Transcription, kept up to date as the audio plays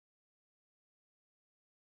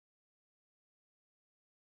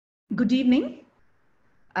Good evening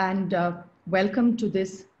and welcome to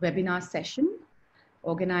this webinar session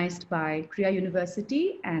organized by Kriya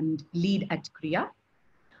University and lead at Kriya.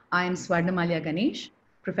 I am Swarnamalya Ganesh,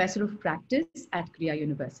 Professor of Practice at Kriya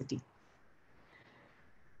University.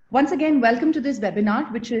 Once again, welcome to this webinar,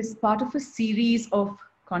 which is part of a series of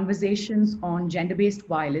conversations on gender-based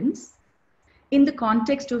violence in the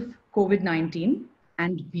context of COVID-19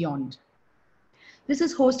 and beyond. This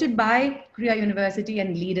is hosted by Kriya University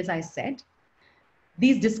and lead, as I said.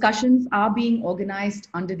 These discussions are being organized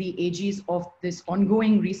under the aegis of this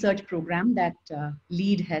ongoing research program that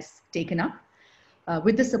LEAD has taken up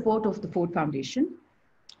with the support of the Ford Foundation.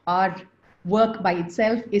 Our work by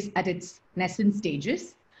itself is at its nascent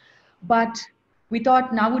stages, but we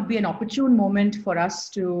thought now would be an opportune moment for us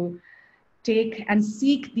to take and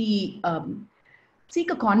seek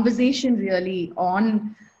a conversation really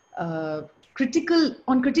on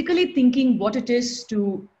critically thinking what it is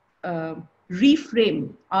to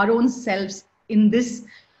reframe our own selves in this,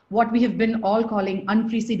 what we have been all calling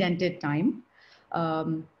unprecedented time.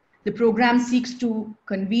 The program seeks to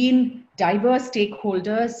convene diverse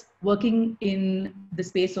stakeholders working in the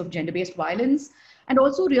space of gender-based violence, and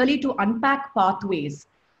also really to unpack pathways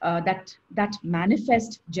that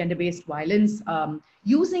manifest gender-based violence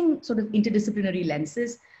using sort of interdisciplinary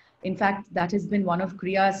lenses. In fact, that has been one of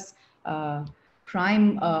Kriya's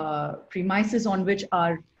prime premises on which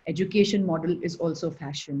our education model is also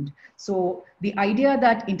fashioned. So the idea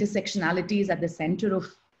that intersectionality is at the center of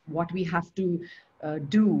what we have to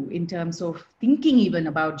do in terms of thinking even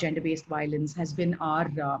about gender-based violence has been our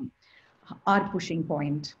pushing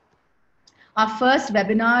point. Our first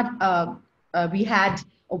webinar, we had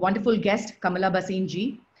a wonderful guest, Kamala Basin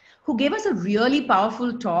ji, who gave us a really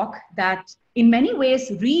powerful talk that in many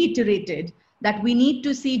ways reiterated that we need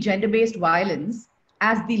to see gender-based violence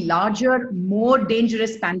as the larger, more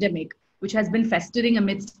dangerous pandemic, which has been festering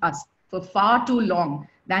amidst us for far too long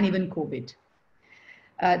than even COVID.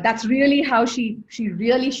 That's really how she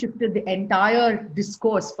really shifted the entire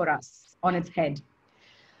discourse for us on its head.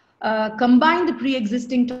 Combine the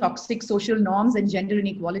pre-existing toxic social norms and gender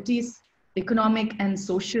inequalities, economic and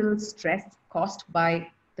social stress caused by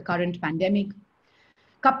the current pandemic,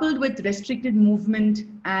 coupled with restricted movement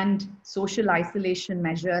and social isolation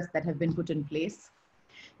measures that have been put in place.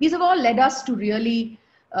 These have all led us to really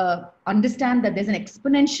understand that there's an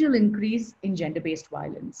exponential increase in gender-based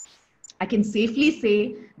violence. I can safely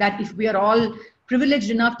say that if we are all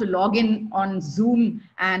privileged enough to log in on Zoom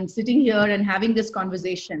and sitting here and having this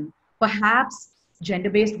conversation, perhaps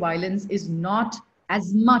gender-based violence is not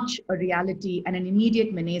as much a reality and an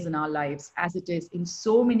immediate menace in our lives as it is in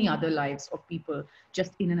so many other lives of people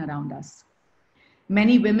just in and around us.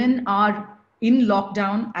 Many women are in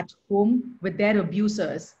lockdown at home with their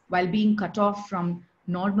abusers while being cut off from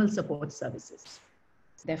normal support services.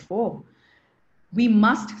 Therefore, we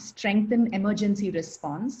must strengthen emergency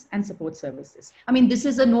response and support services. I mean, this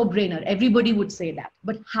is a no-brainer. Everybody would say that.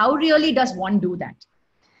 But how really does one do that?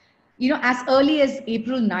 You know, as early as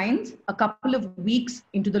April 9th, a couple of weeks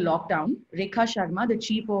into the lockdown, Rekha Sharma, the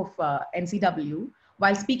chief of NCW,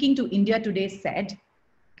 while speaking to India Today, said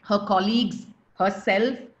her colleagues,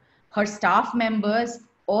 herself, her staff members,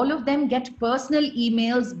 all of them get personal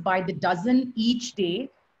emails by the dozen each day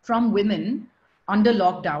from women under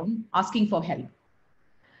lockdown asking for help.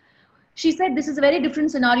 She said this is a very different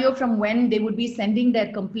scenario from when they would be sending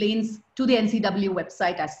their complaints to the NCW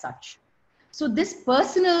website as such. So this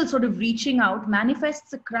personal sort of reaching out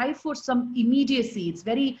manifests a cry for some immediacy.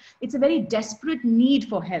 It's a very desperate need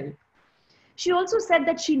for help. She also said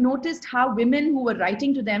that she noticed how women who were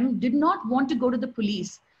writing to them did not want to go to the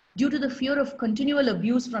police due to the fear of continual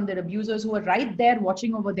abuse from their abusers who were right there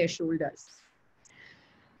watching over their shoulders.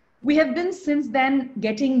 We have been since then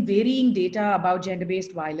getting varying data about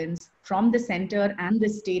gender-based violence from the center and the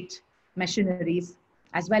state machineries,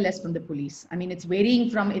 as well as from the police. I mean, it's varying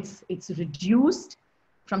from it's reduced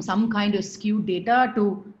from some kind of skewed data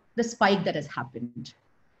to the spike that has happened.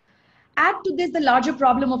 Add to this the larger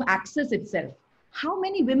problem of access itself. How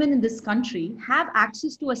many women in this country have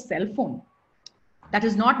access to a cell phone that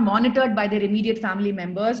is not monitored by their immediate family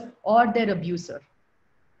members or their abuser?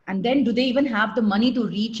 And then do they even have the money to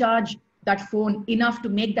recharge that phone enough to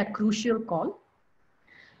make that crucial call?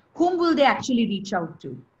 Whom will they actually reach out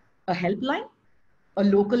to? A helpline? A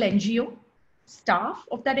local NGO, staff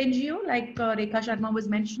of that NGO, like Rekha Sharma was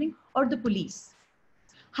mentioning, or the police?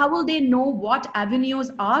 How will they know what avenues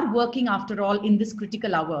are working after all in this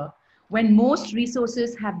critical hour when most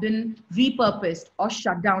resources have been repurposed or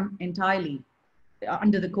shut down entirely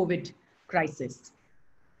under the COVID crisis?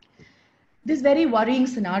 This very worrying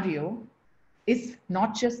scenario is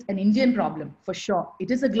not just an Indian problem, for sure.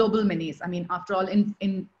 It is a global menace. I mean, after all,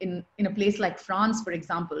 in a place like France, for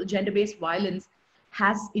example, gender-based violence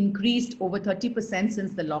has increased over 30%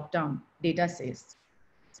 since the lockdown, data says.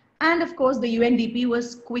 And of course, the UNDP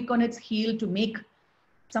was quick on its heel to make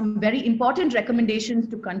some very important recommendations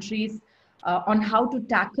to countries on how to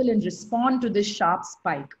tackle and respond to this sharp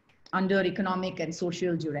spike under economic and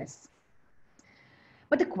social duress.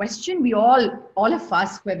 But the question we all of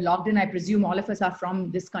us who have logged in, I presume all of us are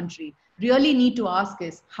from this country, really need to ask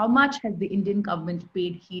is, how much has the Indian government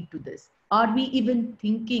paid heed to this? Are we even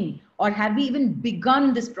thinking, or have we even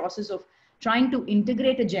begun this process of trying to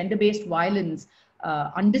integrate a gender-based violence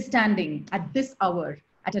understanding at this hour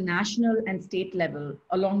at a national and state level,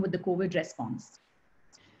 along with the COVID response?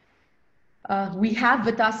 We have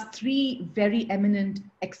with us three very eminent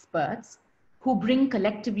experts who bring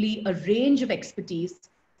collectively a range of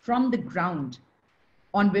expertise from the ground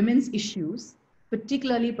on women's issues,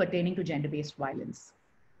 particularly pertaining to gender-based violence.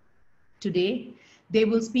 Today, they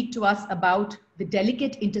will speak to us about the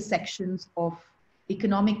delicate intersections of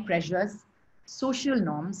economic pressures, social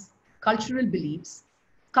norms, cultural beliefs,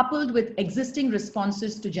 coupled with existing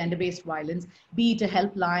responses to gender-based violence, be it a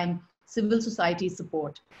helpline, civil society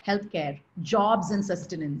support, healthcare, jobs and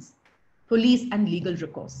sustenance, police and legal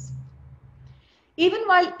recourse. Even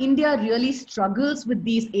while India really struggles with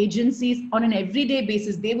these agencies on an everyday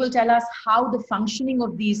basis, they will tell us how the functioning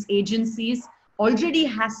of these agencies already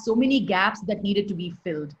has so many gaps that needed to be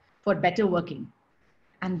filled for better working.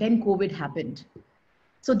 And then COVID happened.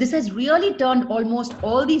 So this has really turned almost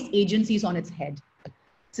all these agencies on its head.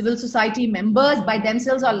 Civil society members by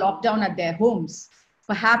themselves are locked down at their homes,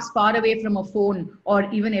 perhaps far away from a phone or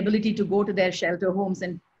even ability to go to their shelter homes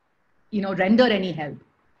and render any help.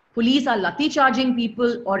 Police are lathi charging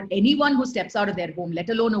people or anyone who steps out of their home, let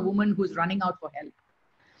alone a woman who's running out for help.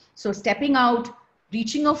 So stepping out,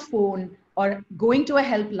 reaching a phone or going to a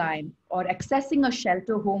helpline or accessing a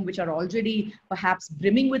shelter home, which are already perhaps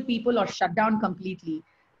brimming with people or shut down completely,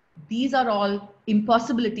 these are all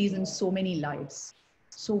impossibilities in so many lives.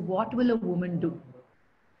 So what will a woman do?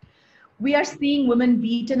 We are seeing women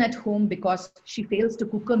beaten at home because she fails to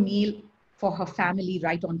cook a meal for her family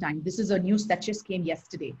right on time. This is a news that just came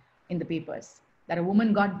yesterday in the papers, that a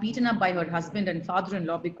woman got beaten up by her husband and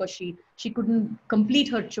father-in-law because she couldn't complete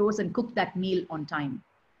her chores and cook that meal on time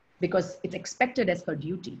because it's expected as her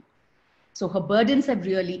duty. So her burdens have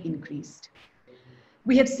really increased.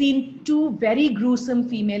 We have seen two very gruesome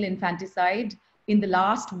female infanticide in the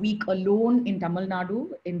last week alone in Tamil Nadu,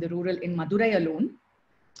 in Madurai alone,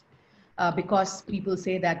 because people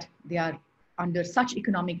say that they are under such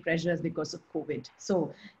economic pressures because of COVID.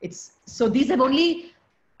 So these have only,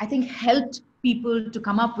 I think, helped people to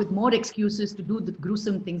come up with more excuses to do the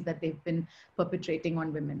gruesome things that they've been perpetrating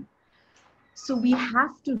on women. So we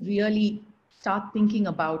have to really start thinking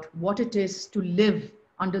about what it is to live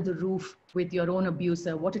under the roof with your own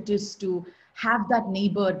abuser, what it is to have that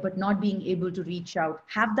neighbor but not being able to reach out,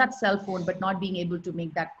 have that cell phone but not being able to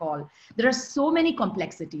make that call. There are so many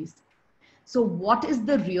complexities. So what is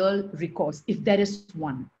the real recourse, if there is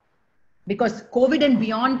one? Because COVID and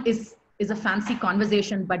beyond is a fancy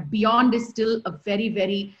conversation, but beyond is still a very,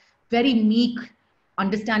 very, very meek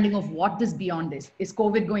understanding of what this beyond is. Is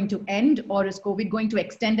COVID going to end, or is COVID going to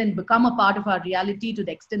extend and become a part of our reality to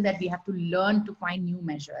the extent that we have to learn to find new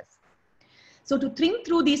measures? So to think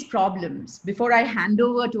through these problems, before I hand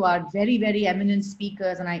over to our very, very eminent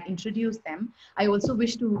speakers and I introduce them, I also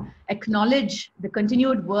wish to acknowledge the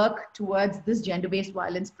continued work towards this gender-based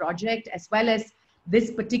violence project, as well as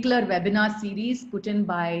this particular webinar series put in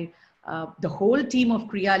by the whole team of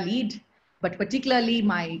Kriya Lead, but particularly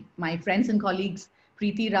my friends and colleagues,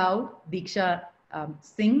 Preeti Rao, Diksha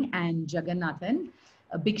Singh, and Jagannathan.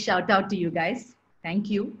 A big shout out to you guys.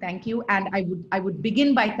 Thank you, thank you. And I would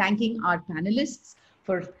begin by thanking our panelists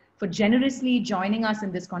for generously joining us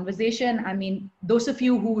in this conversation. I mean, those of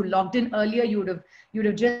you who logged in earlier, you would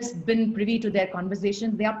have just been privy to their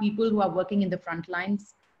conversations. They are people who are working in the front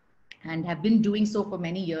lines and have been doing so for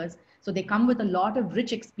many years. So they come with a lot of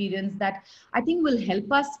rich experience that I think will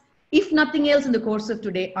help us, if nothing else in the course of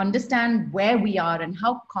today, understand where we are and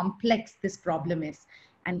how complex this problem is.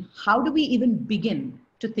 And how do we even begin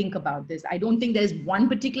to think about this? I don't think there's one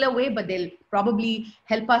particular way, but they'll probably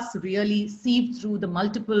help us really sieve through the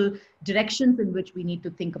multiple directions in which we need to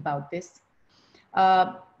think about this.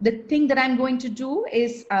 The thing that I'm going to do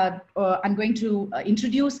is I'm going to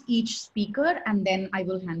introduce each speaker, and then I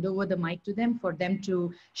will hand over the mic to them for them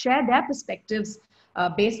to share their perspectives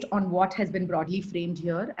based on what has been broadly framed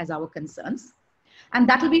here as our concerns. And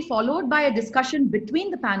that will be followed by a discussion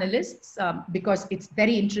between the panelists because it's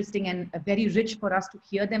very interesting and very rich for us to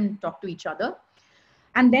hear them talk to each other.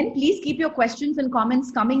 And then please keep your questions and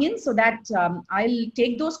comments coming in so that I'll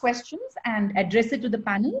take those questions and address it to the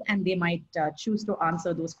panel, and they might choose to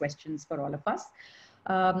answer those questions for all of us.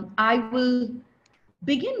 I will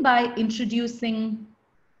begin by introducing,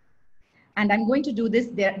 and I'm going to do this,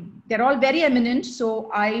 they're all very eminent, so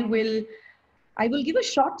I will give a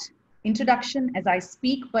short introduction as I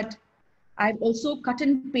speak, but I've also cut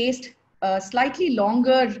and paste a slightly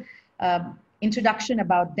longer introduction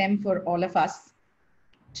about them for all of us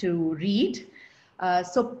to read.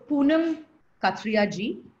 So Poonam Kathuria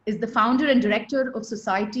ji is the founder and director of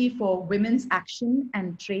Society for Women's Action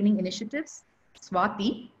and Training Initiatives,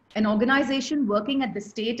 SWATI, an organization working at the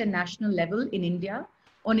state and national level in India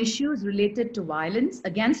on issues related to violence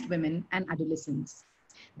against women and adolescents,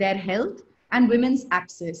 their health and women's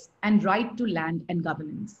access and right to land and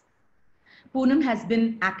governance. Poonam has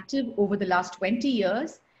been active over the last 20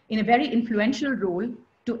 years in a very influential role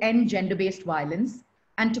to end gender-based violence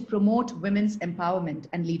and to promote women's empowerment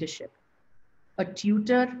and leadership. A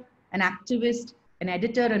tutor, an activist, an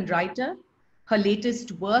editor and writer, her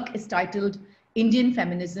latest work is titled Indian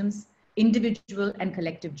Feminisms, Individual and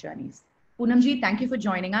Collective Journeys. Poonam ji, thank you for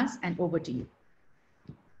joining us, and over to you.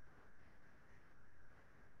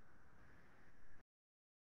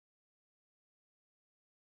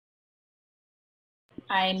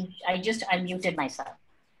 I just unmuted myself.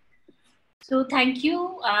 So thank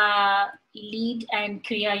you, Lead and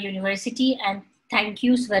Kriya University, and thank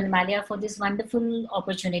you, Swarnamalya, for this wonderful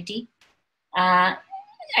opportunity. At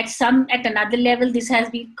another level, this has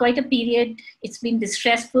been quite a period. It's been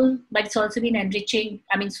distressful, but it's also been enriching.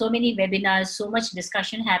 I mean, so many webinars, so much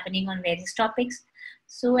discussion happening on various topics.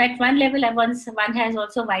 So at one level, one has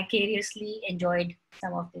also vicariously enjoyed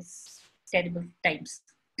some of these terrible times.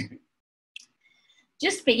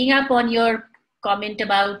 Just picking up on your comment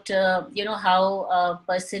about, how a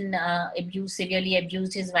person severely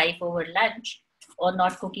abused his wife over lunch or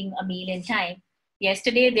not cooking a meal in time.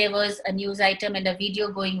 Yesterday, there was a news item and a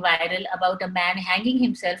video going viral about a man hanging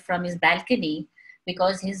himself from his balcony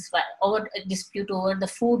because over a dispute over the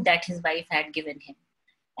food that his wife had given him.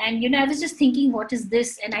 And, I was just thinking, what is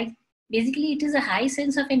this? And basically, it is a high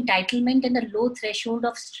sense of entitlement and a low threshold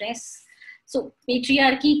of stress. So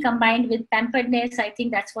patriarchy combined with pamperedness, I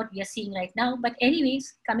think that's what we are seeing right now. But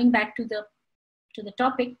anyways, coming back to the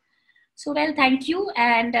topic. So, well, thank you.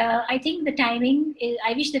 And I think the timing,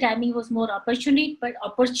 I wish the timing was more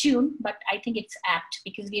opportune, but I think it's apt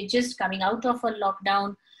because we are just coming out of a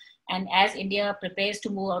lockdown. And as India prepares to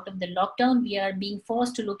move out of the lockdown, we are being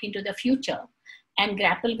forced to look into the future and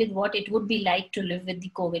grapple with what it would be like to live with the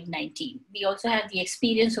COVID-19. We also have the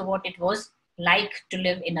experience of what it was like to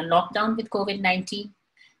live in a lockdown with COVID-19.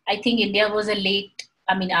 I think India was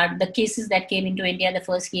the cases that came into India, the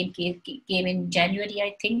first came in January,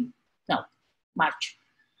 I think. No, March.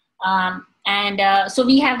 So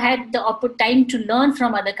we have had the time to learn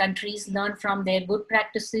from other countries, learn from their good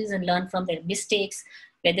practices and learn from their mistakes.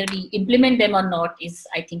 Whether we implement them or not is,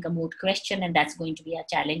 I think, a moot question, and that's going to be a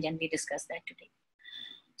challenge, and we discuss that today.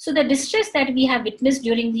 So the distress that we have witnessed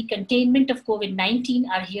during the containment of COVID-19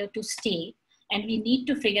 are here to stay, and we need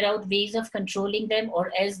to figure out ways of controlling them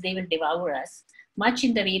or else they will devour us, much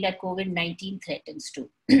in the way that COVID-19 threatens to.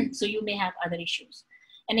 So you may have other issues.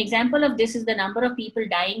 An example of this is the number of people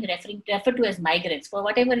dying referred to as migrants. For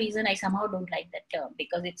whatever reason, I somehow don't like that term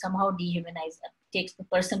because it somehow dehumanizes, takes the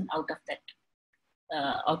person out of that,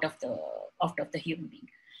 out of the human being.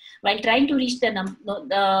 While trying to reach the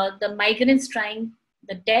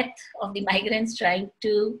death of the migrants trying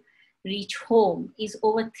to reach home is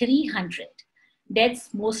over 300. Deaths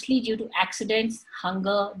mostly due to accidents,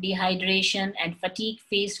 hunger, dehydration, and fatigue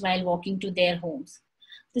faced while walking to their homes.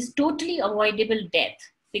 This totally avoidable death,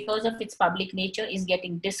 because of its public nature, is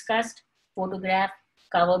getting discussed, photographed,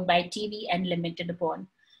 covered by TV, and lamented upon,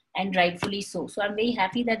 and rightfully so. So I'm very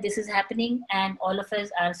happy that this is happening, and all of us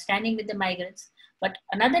are standing with the migrants. But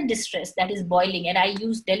another distress that is boiling, and I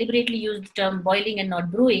deliberately use the term boiling and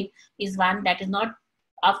not brewing, is one that is not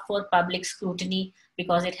up for public scrutiny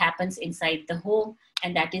because it happens inside the home,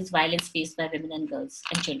 and that is violence faced by women and girls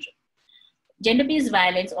and children. Gender-based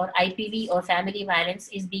violence, or IPV, or family violence,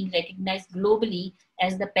 is being recognized globally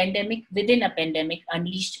as the pandemic within a pandemic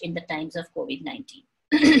unleashed in the times of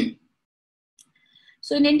COVID-19.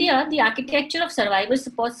 So in India, the architecture of survivor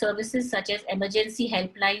support services such as emergency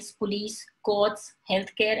helplines, police, courts,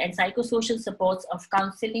 healthcare, and psychosocial supports of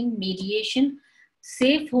counseling, mediation,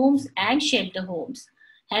 safe homes, and shelter homes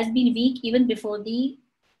has been weak even before the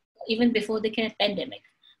pandemic.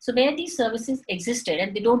 So where these services existed,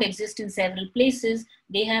 and they don't exist in several places,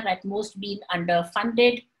 they have at most been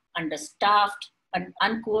underfunded, understaffed,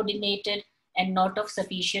 uncoordinated, and not of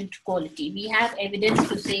sufficient quality. We have evidence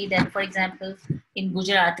to say that, for example, in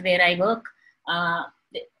Gujarat, where I work,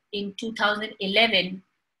 in 2011,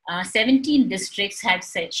 17 districts had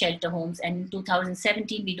shelter homes, and in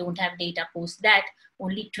 2017, we don't have data post that,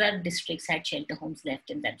 only 12 districts had shelter homes left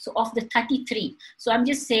in them. So of the 33, so I'm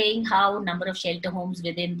just saying how number of shelter homes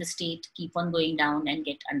within the state keep on going down and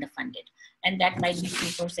get underfunded. And that might be true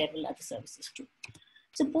for several other services too.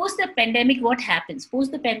 So post the pandemic, what happens?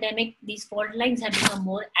 Post the pandemic, these fault lines have become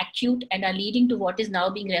more acute and are leading to what is now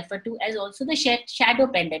being referred to as also the shadow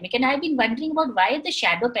pandemic. And I've been wondering about why the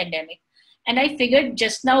shadow pandemic. And I figured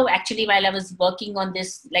just now, actually, while I was working on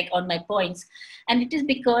this, like on my points, and it is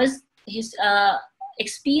because his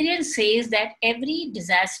experience says that every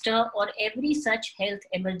disaster or every such health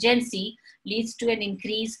emergency leads to an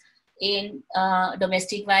increase in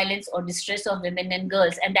domestic violence or distress of women and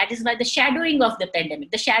girls. And that is why the shadowing of the pandemic,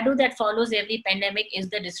 the shadow that follows every pandemic is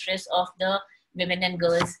the distress of the women and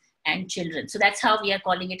girls and children. So that's how we are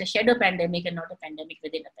calling it a shadow pandemic and not a pandemic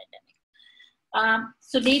within a pandemic.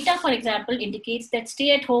 So data, for example, indicates that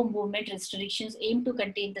stay-at-home movement restrictions aim to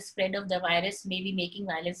contain the spread of the virus, maybe making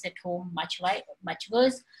violence at home much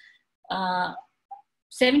worse.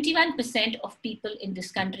 71% of people in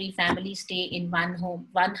this country, families stay in one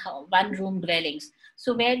room dwellings.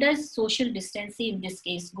 So where does social distancing in this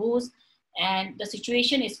case goes? And the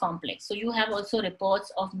situation is complex. So you have also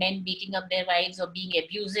reports of men beating up their wives or being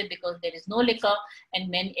abusive because there is no liquor, and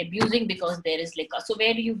men abusing because there is liquor. So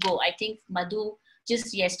where do you go? I think Madhu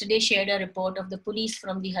just yesterday shared a report of the police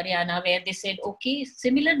from the Haryana where they said, okay,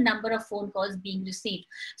 similar number of phone calls being received.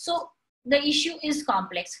 So the issue is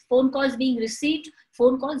complex. Phone calls being received,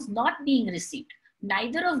 phone calls not being received.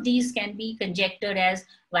 Neither of these can be conjectured as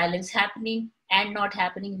violence happening and not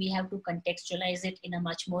happening. We have to contextualize it in a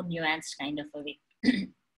much more nuanced kind of a way.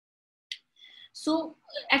 So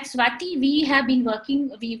at Swati, we have been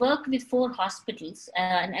we work with 4 hospitals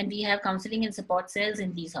and we have counseling and support cells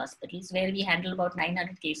in these hospitals where we handle about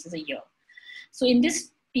 900 cases a year. So in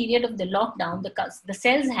this period of the lockdown, the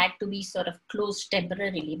cells had to be sort of closed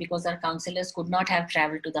temporarily because our counselors could not have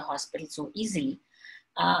traveled to the hospital so easily.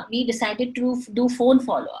 We decided to do phone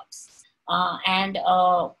follow-ups.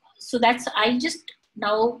 So that's, I just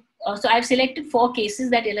now, so I've selected 4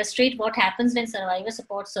 cases that illustrate what happens when survivor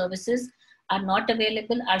support services are not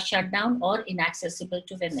available, are shut down, or inaccessible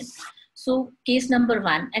to women. So case number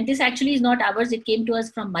 1, and this actually is not ours, it came to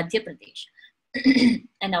us from Madhya Pradesh,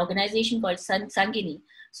 an organization called Sangini.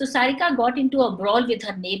 So Sarika got into a brawl with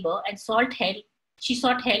her neighbor and she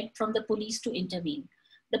sought help from the police to intervene.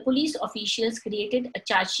 The police officials created a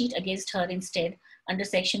charge sheet against her instead under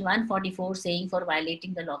section 144 saying for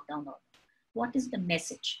violating the lockdown order. What is the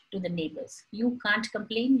message to the neighbors? You can't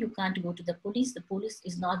complain, you can't go to the police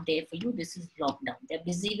is not there for you, this is lockdown. They're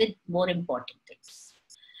busy with more important things.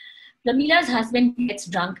 Ramila's husband gets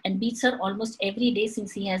drunk and beats her almost every day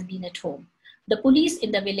since he has been at home. The police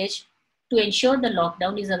in the village, to ensure the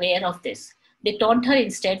lockdown, is aware of this. They taunt her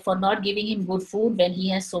instead for not giving him good food when he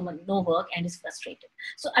has no work and is frustrated.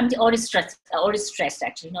 So or is stressed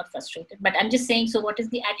actually, not frustrated. But I'm just saying, so what is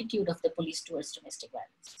the attitude of the police towards domestic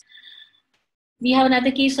violence? We have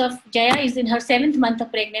another case of Jaya is in her 7th month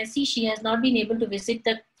of pregnancy. She has not been able to visit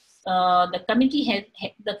the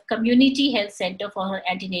community health center for her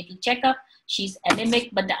antenatal checkup. She's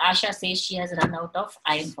anemic, but the ASHA says she has run out of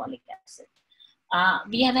iron folic acid.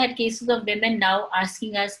 We have had cases of women now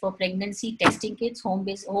asking us for pregnancy testing kits, home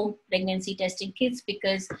pregnancy testing kits,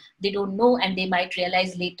 because they don't know and they might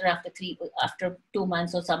realize later after 2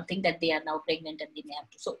 months or something that they are now pregnant and they may have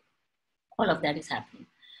to. So all of that is happening.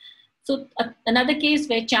 So another case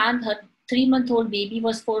where Chand, her 3-month-old baby,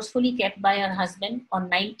 was forcefully kept by her husband on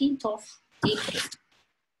 19th of April.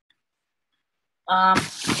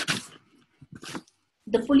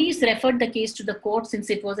 The police referred the case to the court since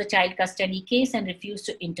it was a child custody case and refused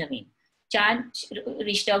to intervene. Chand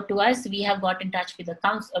reached out to us. We have got in touch with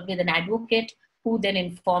an advocate who then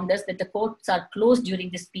informed us that the courts are closed during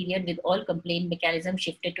this period with all complaint mechanisms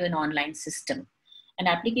shifted to an online system. An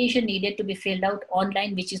application needed to be filled out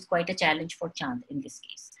online, which is quite a challenge for Chand in this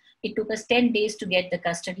case. It took us 10 days to get the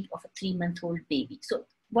custody of a 3-month-old baby. So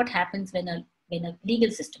what happens when a legal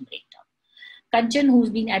system breaks down? Kanchan, who's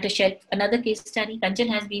been at a shelter, another case study, Kanchan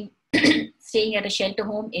has been staying at a shelter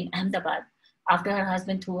home in Ahmedabad. After her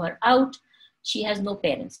husband threw her out, she has no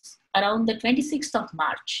parents. Around the 26th of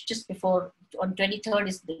March, just before, on 23rd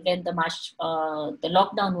is when the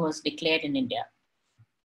lockdown was declared in India.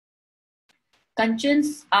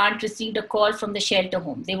 Kanchan's aunt received a call from the shelter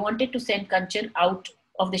home. They wanted to send Kanchan out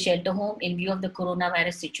of the shelter home in view of the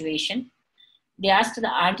coronavirus situation. They asked the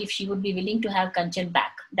aunt if she would be willing to have Kanchan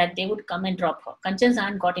back, that they would come and drop her. Kanchan's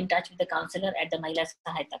aunt got in touch with the counselor at the Mahila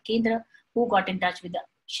Sahayata Kendra, who got in touch with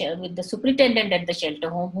the superintendent at the shelter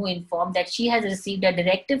home, who informed that she has received a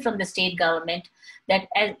directive from the state government that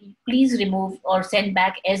please remove or send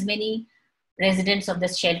back as many residents of the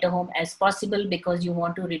shelter home as possible because you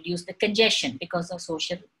want to reduce the congestion because of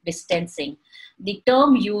social distancing. The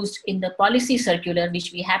term used in the policy circular,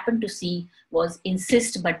 which we happen to see, was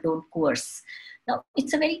insist but don't coerce. Now,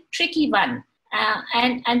 it's a very tricky one.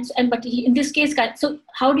 But in this case, so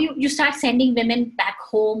how do you start sending women back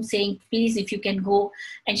home saying, please, if you can go,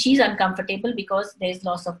 and she's uncomfortable because there's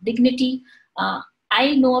loss of dignity.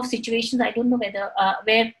 I know of situations, I don't know whether,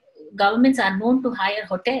 where governments are known to hire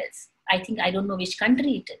hotels. I don't know which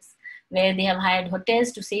country it is, where they have hired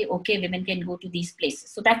hotels to say, okay, women can go to these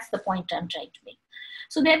places. So that's the point I'm trying to make.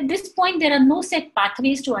 So at this point, there are no set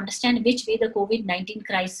pathways to understand which way the COVID-19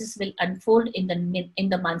 crisis will unfold in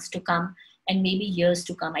the months to come and maybe years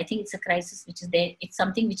to come. I think it's a crisis which is there. It's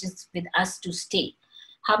something which is with us to stay.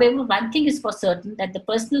 However, one thing is for certain, that the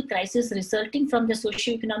personal crisis resulting from the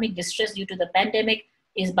socio-economic distress due to the pandemic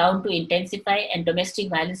is bound to intensify, and domestic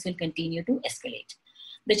violence will continue to escalate.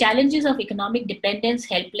 The challenges of economic dependence,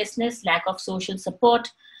 helplessness, lack of social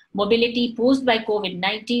support, mobility posed by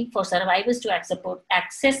COVID-19 for survivors to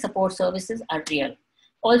access support services are real.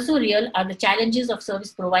 Also real are the challenges of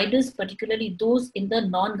service providers, particularly those in the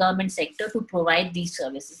non-government sector, to provide these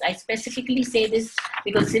services. I specifically say this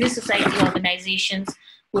because civil society organizations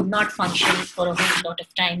could not function for a whole lot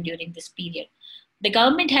of time during this period. The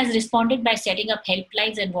government has responded by setting up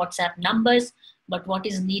helplines and WhatsApp numbers, but what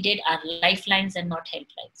is needed are lifelines and not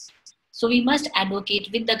helplines. So we must advocate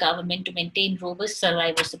with the government to maintain robust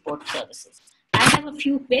survivor support services. I have a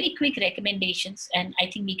few very quick recommendations, and I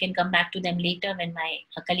think we can come back to them later when my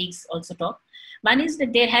colleagues also talk. One is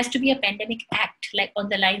that there has to be a pandemic act, like on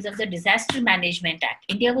the lines of the Disaster Management Act.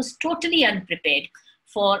 India was totally unprepared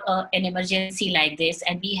for an emergency like this,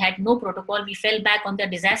 and we had no protocol. We fell back on the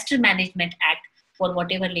Disaster Management Act for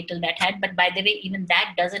whatever little that had. But by the way, even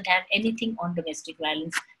that doesn't have anything on domestic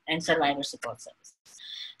violence and survivor support services.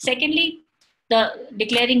 Secondly,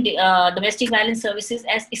 declaring domestic violence services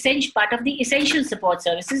as essential part of the essential support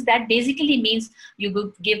services. That basically means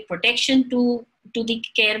you give protection to the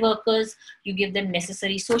care workers, you give them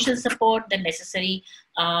necessary social support, the necessary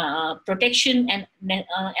protection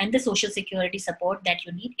and the social security support that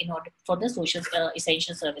you need in order for the social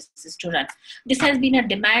essential services to run. This has been a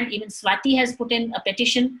demand. Even Swati has put in a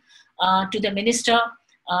petition to the Minister,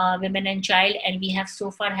 Women and Child, and we have so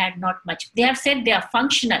far had not much. They have said they are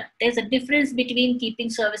functional. There's a difference between keeping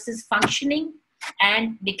services functioning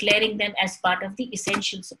and declaring them as part of the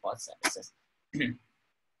essential support services.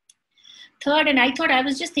 Third, and I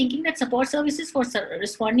was just thinking that support services for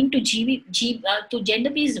responding to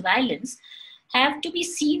gender-based violence have to be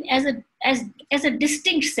seen as a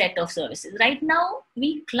distinct set of services. Right now,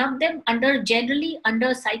 we club them generally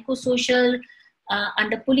under psychosocial,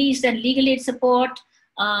 under police and legal aid support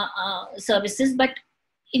services. But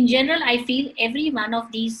in general, I feel every one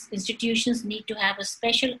of these institutions need to have a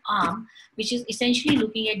special arm, which is essentially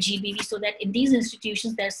looking at GBV, so that in these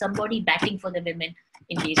institutions, there's somebody batting for the women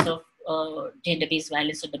in case of gender-based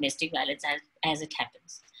violence or domestic violence as it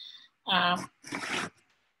happens.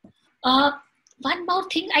 One more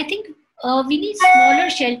thing, I think we need smaller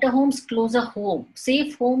shelter homes closer home,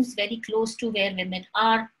 safe homes very close to where women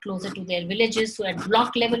are, closer to their villages. So at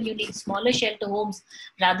block level, you need smaller shelter homes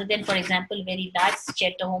rather than, for example, very large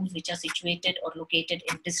shelter homes which are situated or located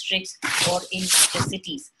in districts or in major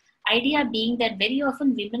cities. Idea being that very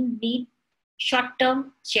often women need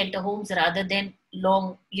short-term shelter homes rather than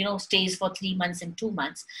long, stays for 3 months and 2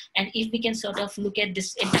 months. And if we can sort of look at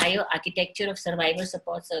this entire architecture of survivor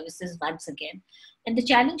support services once again. And the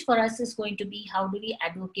challenge for us is going to be, how do we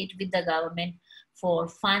advocate with the government for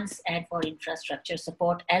funds and for infrastructure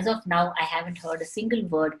support? As of now, I haven't heard a single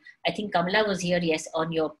word. I think Kamala was here, yes,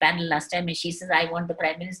 on your panel last time, and she says, I want the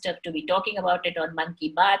Prime Minister to be talking about it on Man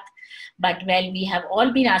Ki Baat. But well, we have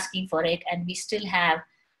all been asking for it, and we still have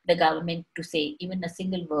the government to say even a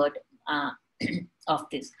single word of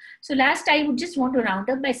this. So last, I would just want to round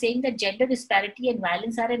up by saying that gender disparity and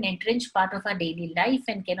violence are an entrenched part of our daily life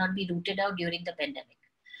and cannot be rooted out during the pandemic.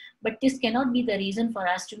 But this cannot be the reason for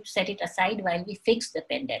us to set it aside while we fix the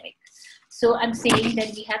pandemic. So I'm saying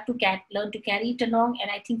that we have to learn to carry it along.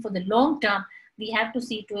 And I think for the long term, we have to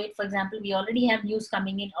see to it. For example, we already have news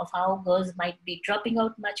coming in of how girls might be dropping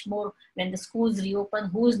out much more when the schools reopen,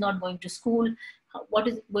 who is not going to school, what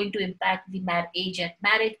is going to impact the age at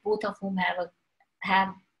marriage, both of whom have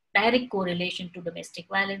direct correlation to domestic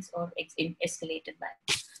violence or escalated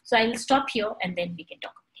violence. So I will stop here and then we can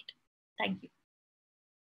talk about it. Thank you.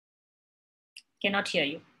 Cannot hear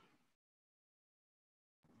you.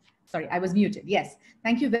 Sorry, I was muted. Yes,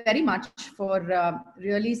 thank you very much for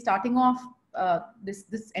really starting off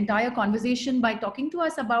this entire conversation by talking to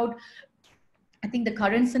us about, I think, the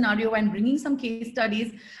current scenario and bringing some case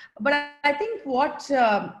studies. But I think what,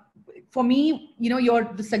 for me, you know,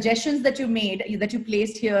 the suggestions that you made, that you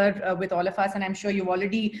placed here with all of us, and I'm sure you've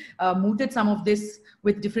already mooted some of this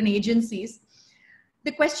with different agencies.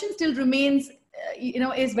 The question still remains, you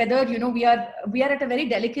know, is whether, you know, we are at a very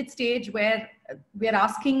delicate stage where we're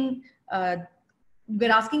asking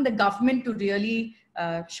the government to really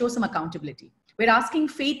show some accountability. We're asking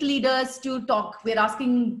faith leaders to talk. We're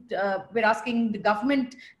asking the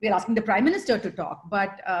government. We're asking the Prime Minister to talk.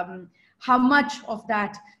 But how much of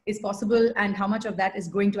that is possible, and how much of that is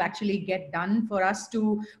going to actually get done for us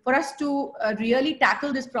to really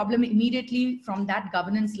tackle this problem immediately from that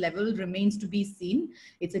governance level remains to be seen.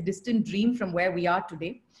 It's a distant dream from where we are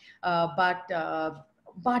today.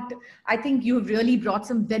 But I think you've really brought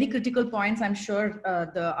some very critical points. I'm sure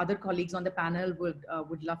the other colleagues on the panel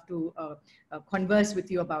would love to converse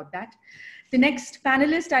with you about that. The next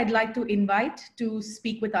panelist I'd like to invite to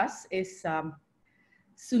speak with us is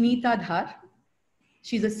Suneeta Dhar.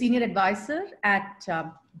 She's a senior advisor at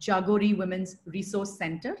Jagori Women's Resource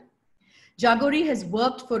Center. Jagori has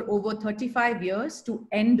worked for over 35 years to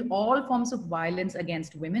end all forms of violence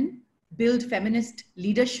against women, build feminist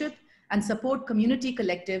leadership, and support community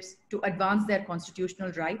collectives to advance their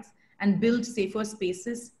constitutional rights and build safer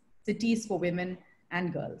spaces, cities for women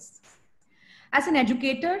and girls. As an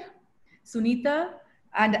educator, Suneeta,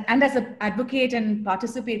 and as an advocate and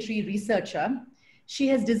participatory researcher, she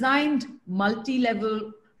has designed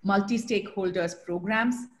multi-level, multi-stakeholders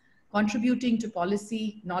programs, contributing to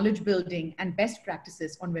policy, knowledge building, and best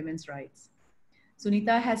practices on women's rights.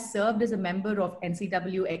 Suneeta has served as a member of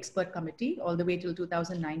NCW Expert Committee all the way till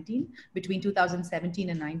 2019, between 2017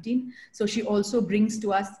 and 19. So she also brings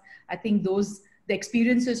to us, I think, the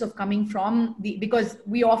experiences of coming from because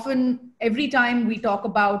we often, every time we talk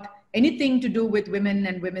about anything to do with women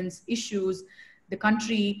and women's issues,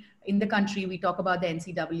 in the country, we talk about the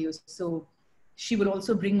NCWs. So she will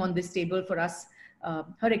also bring on this table for us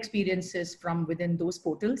her experiences from within those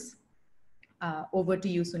portals. Over to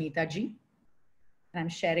you, Suneeta ji. I'm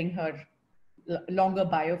sharing her longer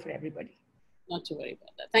bio for everybody. Not to worry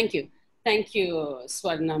about that. Thank you. Thank you,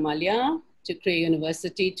 Swarnamalya, to Cray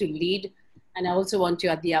University, to lead. And I also want to,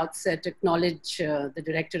 at the outset, acknowledge the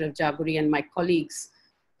director of Jagori and my colleagues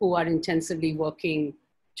who are intensively working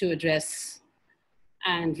to address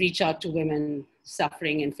and reach out to women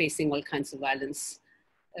suffering and facing all kinds of violence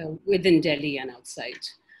within Delhi and outside.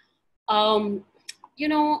 You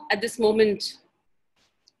know, at this moment,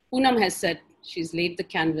 Poonam has said, she's laid the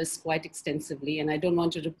canvas quite extensively, and I don't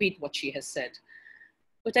want to repeat what she has said.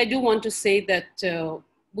 But I do want to say that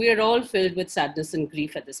we are all filled with sadness and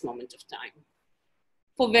grief at this moment of time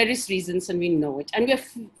for various reasons, and we know it. And we're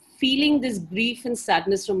feeling this grief and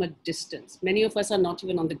sadness from a distance. Many of us are not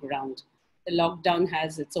even on the ground. The lockdown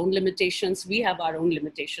has its own limitations. We have our own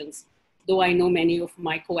limitations, though I know many of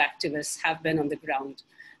my co-activists have been on the ground,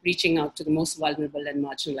 reaching out to the most vulnerable and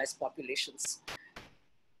marginalized populations.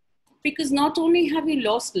 Because not only have we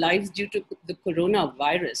lost lives due to the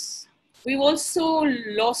coronavirus, we've also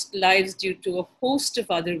lost lives due to a host of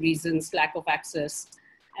other reasons: lack of access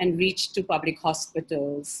and reach to public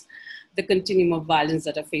hospitals, the continuum of violence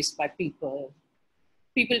that are faced by people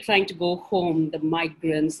trying to go home, the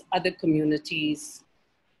migrants, other communities,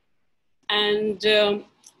 and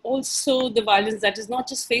also the violence that is not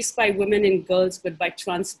just faced by women and girls, but by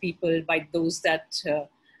trans people, by those that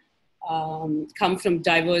come from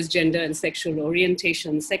diverse gender and sexual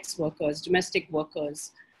orientation, sex workers, domestic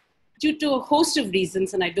workers, due to a host of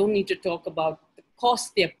reasons. And I don't need to talk about the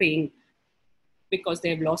cost they're paying because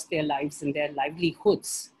they've lost their lives and their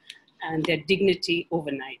livelihoods and their dignity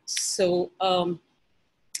overnight. So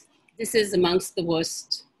this is amongst the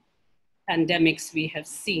worst pandemics we have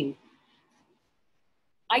seen.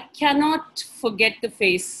 I cannot forget the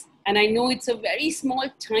face, and I know it's a very small,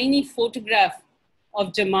 tiny photograph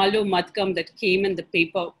of Jamalo Madkam that came in the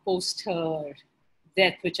paper post her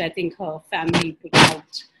death, which I think her family put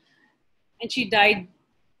out. And she died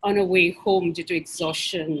on her way home due to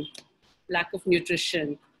exhaustion, lack of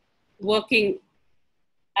nutrition, working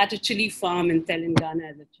at a chili farm in Telangana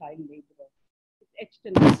as a child laborer. etched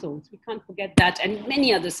in our souls. We can't forget that, and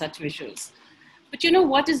many other such visuals. But you know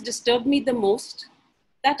what has disturbed me the most?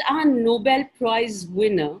 That our Nobel Prize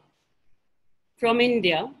winner from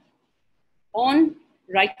India on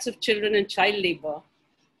rights of children and child labor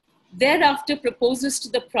thereafter proposes to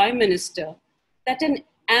the Prime Minister that an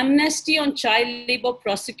amnesty on child labor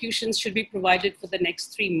prosecutions should be provided for the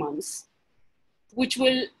next 3 months, which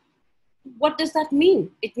will, what does that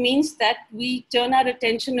mean? It means that we turn our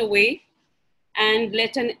attention away and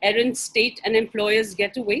let an errant state and employers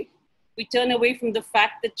get away. We turn away from the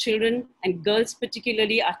fact that children and girls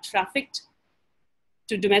particularly are trafficked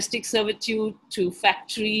to domestic servitude, to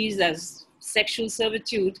factories as sexual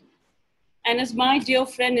servitude. And as my dear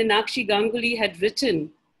friend Inakshi Ganguly had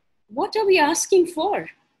written, what are we asking for?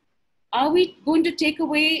 Are we going to take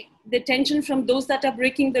away the attention from those that are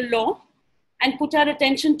breaking the law and put our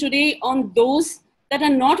attention today on those that are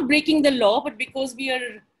not breaking the law, but because we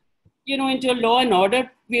are, into a law and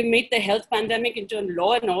order, we have made the health pandemic into a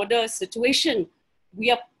law and order situation.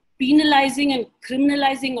 We are penalizing and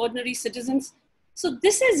criminalizing ordinary citizens. So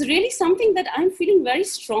this is really something that I'm feeling very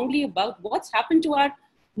strongly about. What's happened to our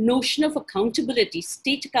notion of accountability,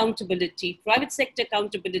 state accountability, private sector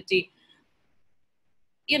accountability,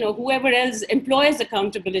 whoever else, employers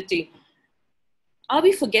accountability. Are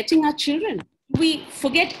we forgetting our children? We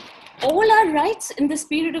forget all our rights in this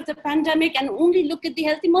period of the pandemic and only look at the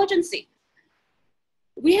health emergency.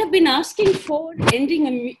 We have been asking for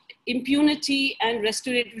ending impunity and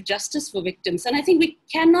restorative justice for victims. And I think we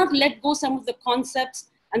cannot let go some of the concepts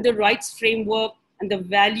and the rights framework and the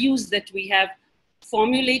values that we have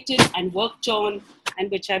formulated and worked on and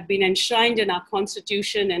which have been enshrined in our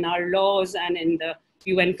constitution and our laws and in the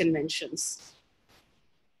UN conventions.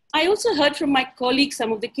 I also heard from my colleagues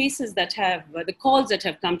some of the cases that have, the calls that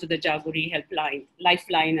have come to the Jaguri helpline,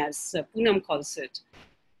 lifeline as Poonam calls it,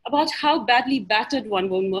 about how badly battered one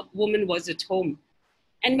woman was at home.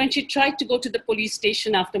 And when she tried to go to the police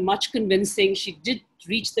station after much convincing, she did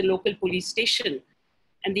reach the local police station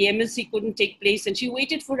and the MLC couldn't take place. And she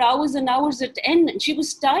waited for hours and hours at end and she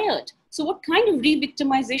was tired. So what kind of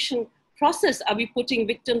re-victimization process are we putting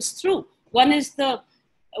victims through? One is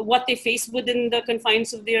what they face within the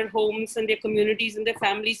confines of their homes and their communities and their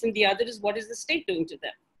families, and the other is what is the state doing to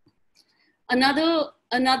them.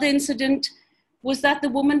 Another incident was that the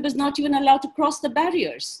woman was not even allowed to cross the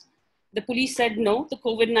barriers. The police said, no, the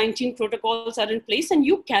COVID-19 protocols are in place and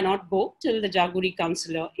you cannot go, till the Jaguri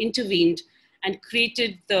councillor intervened and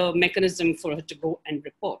created the mechanism for her to go and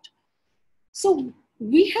report. So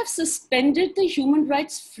we have suspended the human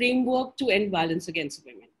rights framework to end violence against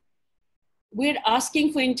women. We're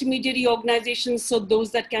asking for intermediary organizations, so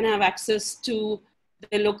those that can have access to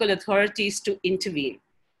the local authorities to intervene.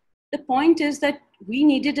 The point is that we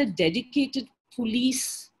needed a dedicated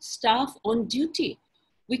police staff on duty.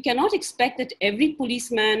 We cannot expect that every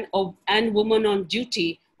policeman and woman on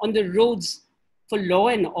duty on the roads for law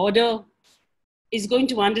and order is going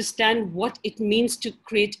to understand what it means to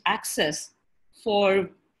create access for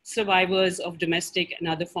survivors of domestic and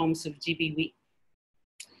other forms of GBV.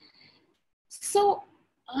 So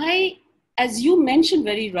as you mentioned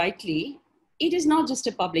very rightly, it is not just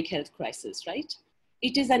a public health crisis, right?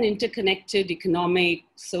 It is an interconnected economic,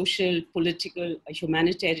 social, political,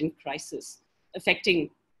 humanitarian crisis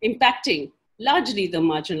impacting largely the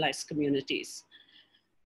marginalized communities.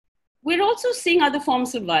 We're also seeing other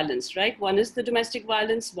forms of violence, right? One is the domestic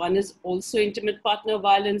violence, one is also intimate partner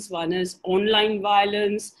violence, one is online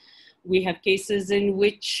violence. We have cases in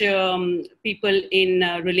which people in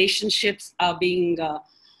relationships are being,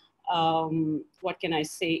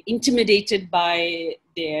 intimidated by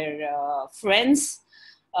their friends,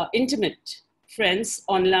 intimate friends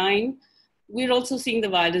online. We're also seeing the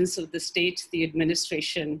violence of the state, the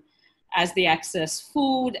administration, as they access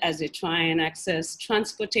food, as they try and access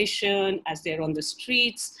transportation, as they're on the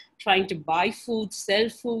streets, trying to buy food, sell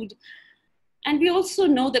food. And we also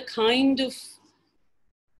know the kind of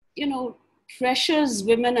pressures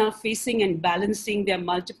women are facing in balancing their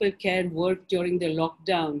multiple care work during the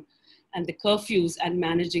lockdown and the curfews and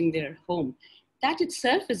managing their home. That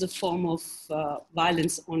itself is a form of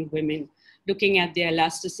violence on women, looking at their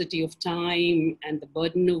elasticity of time and the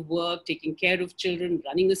burden of work, taking care of children,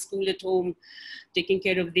 running a school at home, taking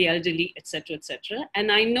care of the elderly, etc., etc.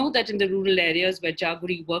 And I know that in the rural areas where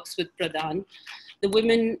Jaguri works with Pradhan, the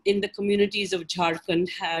women in the communities of Jharkhand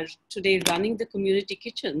are today running the community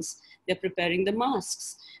kitchens. They're preparing the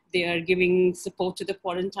masks. They are giving support to the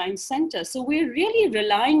quarantine center. So we're really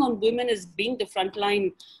relying on women as being the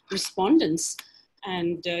frontline respondents.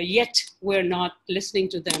 And yet we're not listening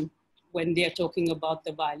to them when they're talking about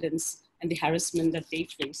the violence and the harassment that they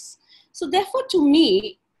face. So therefore, to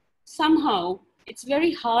me, somehow, it's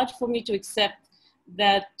very hard for me to accept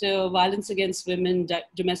that violence against women,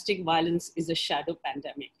 domestic violence, is a shadow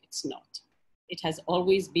pandemic. It's not. It has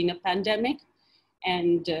always been a pandemic.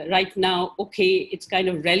 And right now, okay, it's kind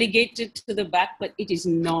of relegated to the back, but it is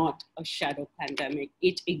not a shadow pandemic.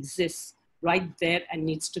 It exists right there and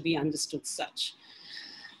needs to be understood such.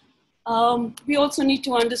 We also need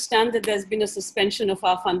to understand that there's been a suspension of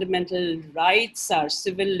our fundamental rights, our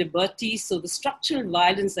civil liberties. So the structural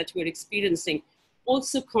violence that we're experiencing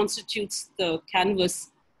also constitutes the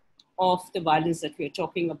canvas of the violence that we're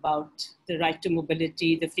talking about, the right to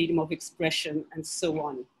mobility, the freedom of expression, and so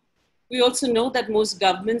on. We also know that most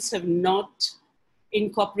governments have not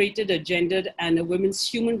incorporated a gendered and a women's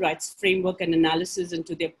human rights framework and analysis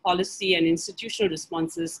into their policy and institutional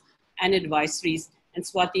responses and advisories. And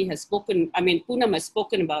Swati has spoken, Poonam has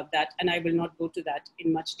spoken about that, and I will not go to that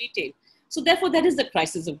in much detail. So therefore, that is the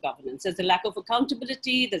crisis of governance. There's a lack of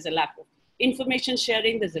accountability, there's a lack of information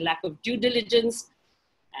sharing, there's a lack of due diligence,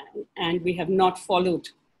 and we have not followed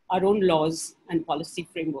our own laws and policy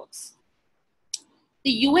frameworks.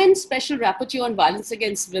 The UN Special Rapporteur on Violence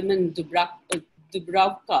Against Women,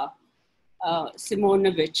 Dubravka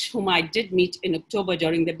Simonovic, whom I did meet in October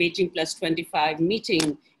during the Beijing Plus 25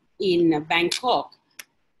 meeting in Bangkok,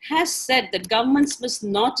 has said that governments must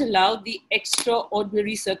not allow the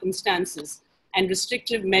extraordinary circumstances and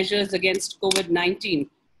restrictive measures against COVID-19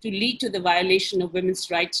 to lead to the violation of women's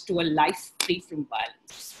rights to a life free from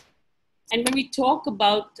violence. And when we talk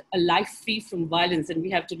about a life free from violence, and we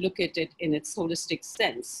have to look at it in its holistic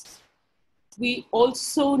sense, we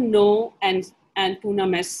also know, and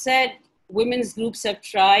Poonam has said, women's groups have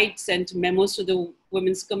tried, sent memos to the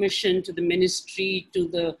Women's Commission, to the ministry, to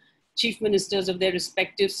the chief ministers of their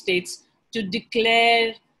respective states to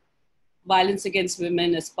declare violence against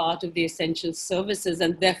women as part of the essential services,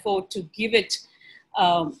 and therefore to give it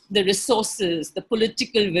the resources, the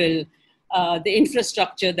political will, the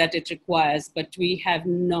infrastructure that it requires, but we have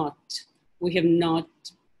not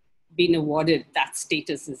been awarded that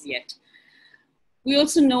status as yet. We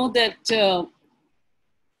also know that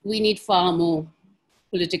we need far more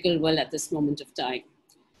political will at this moment of time.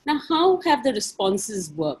 Now, how have the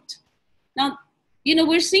responses worked? Now,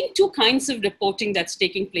 we're seeing two kinds of reporting that's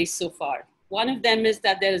taking place so far. One of them is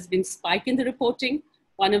that there has been spike in the reporting.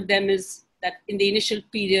 One of them is that in the initial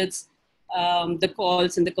periods, the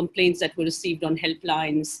calls and the complaints that were received on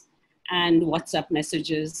helplines and WhatsApp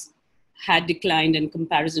messages had declined in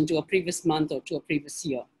comparison to a previous month or to a previous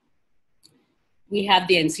year. We have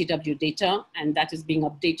the NCW data, and that is being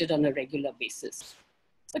updated on a regular basis.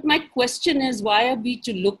 But my question is, why are we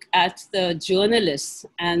to look at the journalists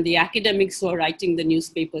and the academics who are writing the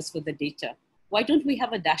newspapers for the data? Why don't we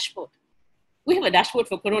have a dashboard? We have a dashboard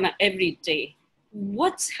for Corona every day.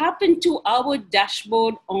 What's happened to our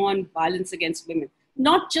dashboard on violence against women?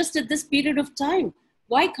 Not just at this period of time.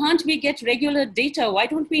 Why can't we get regular data? Why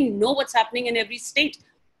don't we know what's happening in every state?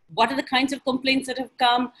 What are the kinds of complaints that have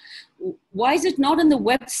come? Why is it not on the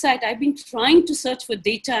website? I've been trying to search for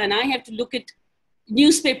data, and I have to look at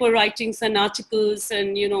newspaper writings and articles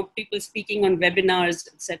and people speaking on webinars,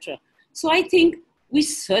 etc. So I think we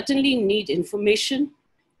certainly need information,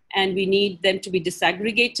 and we need them to be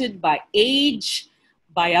disaggregated by age,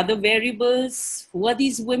 by other variables. Who are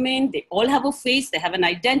these women? They all have a face, they have an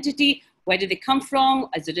identity. Where do they come from?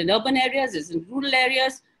 Is it in urban areas? Is it in rural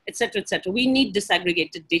areas? Etc. etc. We need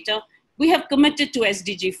disaggregated data. We have committed to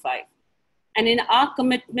SDG 5. And in our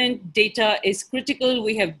commitment, data is critical.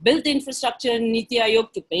 We have built the infrastructure in Niti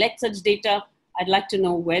Aayog to collect such data. I'd like to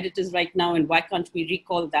know where it is right now and why can't we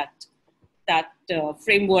recall that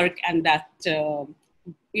framework and that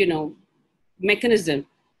mechanism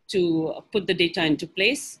to put the data into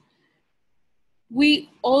place. We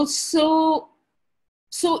also,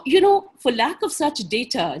 for lack of such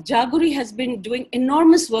data, Jaguri has been doing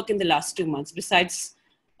enormous work in the last 2 months, besides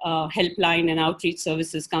helpline and outreach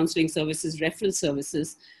services, counseling services, referral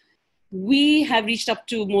services. We have reached up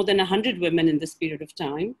to more than 100 women in this period of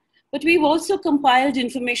time, but we've also compiled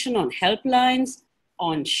information on helplines,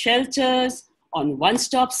 on shelters, on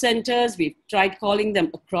one-stop centers. We've tried calling them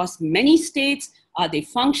across many states. Are they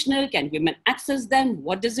functional? Can women access them?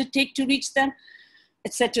 What does it take to reach them?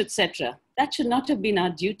 Etc. etc. That should not have been our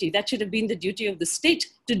duty. That should have been the duty of the state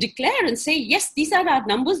to declare and say, yes, these are our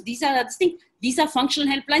numbers, these are our things, these are functional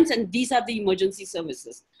helplines, and these are the emergency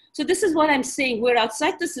services. So this is what I'm saying. We're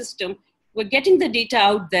outside the system. We're getting the data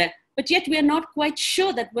out there, but yet we are not quite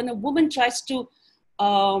sure that when a woman tries to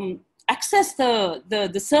access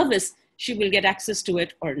the service, she will get access to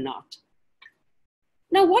it or not.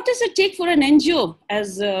 Now, what does it take for an NGO,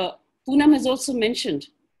 as Poonam has also mentioned?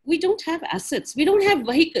 we don't have assets. We don't have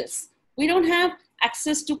vehicles. We don't have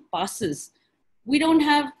access to passes. We don't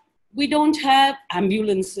have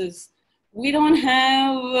ambulances. We don't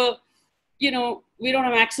have, we don't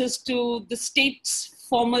have access to the state's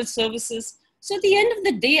formal services. So at the end of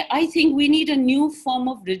the day, I think we need a new form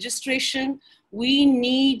of registration. We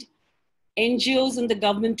need NGOs and the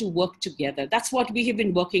government to work together. That's what we have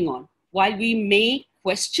been working on. While we may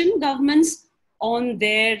question governments on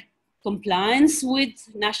their compliance with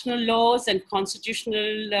national laws and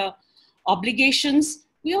constitutional obligations,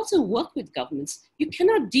 we also work with governments. You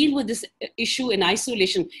cannot deal with this issue in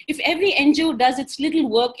isolation. If every NGO does its little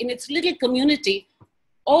work in its little community,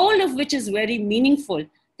 all of which is very meaningful,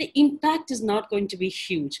 the impact is not going to be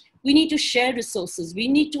huge. We need to share resources. We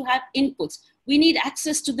need to have inputs. We need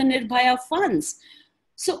access to the Nirbhaya funds.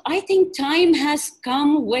 So I think time has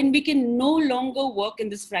come when we can no longer work in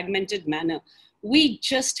this fragmented manner. We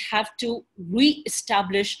just have to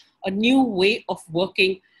re-establish a new way of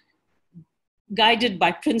working, guided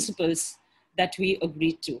by principles that we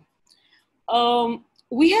agreed to.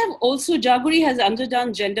 We have also, Jaguri has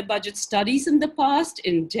underdone gender budget studies in the past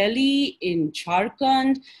in Delhi, in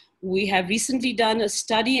Jharkhand. We have recently done a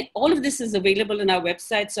study. All of this is available on our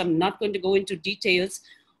website, so I'm not going to go into details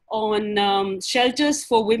on shelters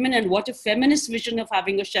for women and what a feminist vision of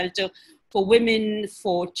having a shelter for women,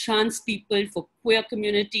 for trans people, for queer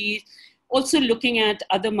communities, also looking at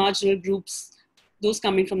other marginal groups, those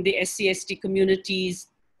coming from the SC/ST communities,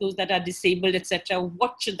 those that are disabled, etc.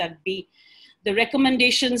 What should that be? The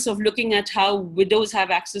recommendations of looking at how widows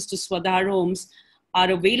have access to Swadhar homes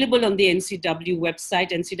are available on the NCW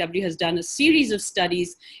website. NCW has done a series of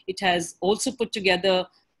studies. It has also put together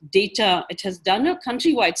data. It has done a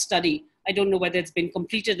countrywide study. I don't know whether it's been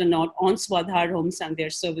completed or not on Swadhar homes and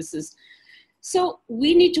their services. So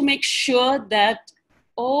we need to make sure that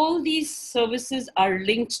all these services are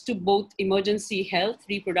linked to both emergency health,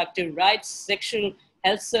 reproductive rights, sexual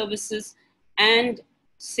health services, and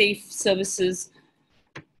safe services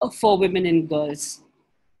for women and girls.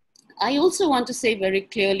 I also want to say very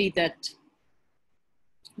clearly that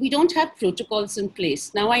we don't have protocols in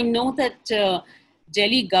place. Now I know that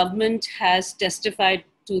Delhi government has testified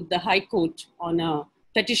to the High Court on a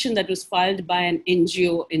petition that was filed by an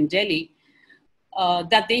NGO in Delhi,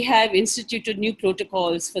 that they have instituted new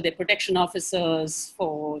protocols for their protection officers,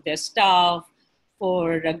 for their staff,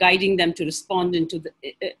 for guiding them to respond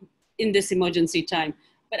in this emergency time.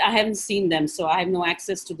 But I haven't seen them, so I have no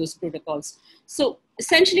access to those protocols. So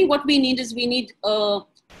essentially what we need is we need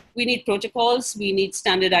protocols, we need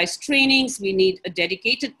standardized trainings, we need a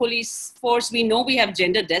dedicated police force. We know we have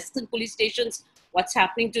gender desks in police stations. What's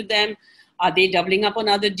happening to them? Are they doubling up on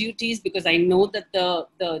other duties? Because I know that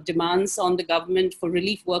the demands on the government for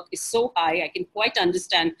relief work is so high. I can quite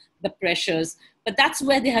understand the pressures, but that's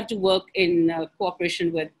where they have to work in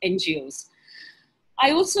cooperation with NGOs.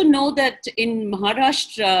 I also know that in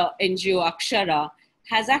Maharashtra, NGO Akshara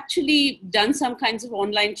has actually done some kinds of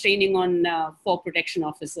online training on for protection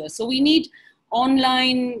officers. So we need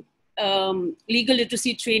online legal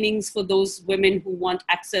literacy trainings for those women who want to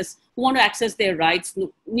access their rights,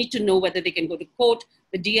 need to know whether they can go to court.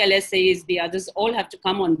 The DLSAs, the others, all have to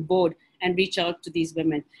come on board and reach out to these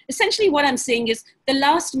women. Essentially what I'm saying is the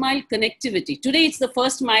last mile connectivity. Today it's the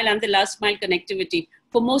first mile and the last mile connectivity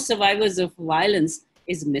for most survivors of violence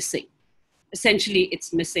is missing. Essentially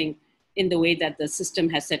it's missing in the way that the system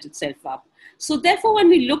has set itself up. So therefore when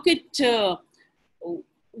we look at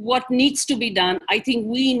what needs to be done, I think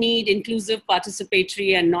we need inclusive,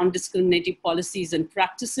 participatory and non-discriminatory policies and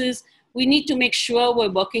practices. We need to make sure we're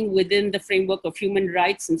working within the framework of human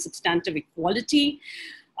rights and substantive equality.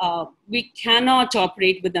 We cannot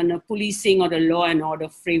operate within a policing or a law and order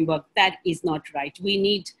framework. That is not right. We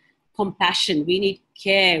need compassion, we need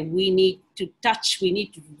care, we need to touch, we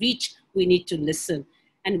need to reach, we need to listen.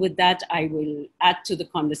 And with that, I will add to the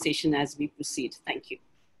conversation as we proceed. Thank you.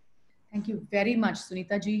 Thank you very much,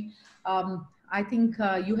 Suneeta ji. I think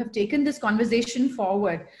you have taken this conversation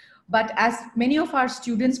forward. But as many of our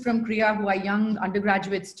students from Kriya who are young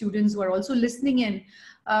undergraduate students who are also listening in,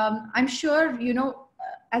 I'm sure, you know,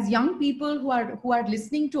 as young people who are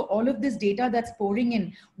listening to all of this data that's pouring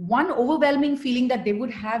in, one overwhelming feeling that they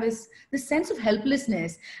would have is this sense of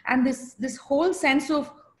helplessness and this whole sense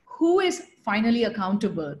of who is finally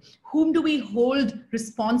accountable? Whom do we hold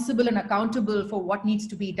responsible and accountable for what needs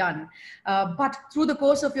to be done? But through the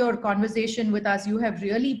course of your conversation with us, you have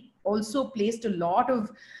really also placed a lot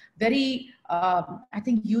of very, I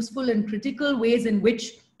think, useful and critical ways in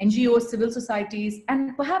which NGOs, civil societies,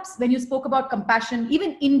 and perhaps when you spoke about compassion,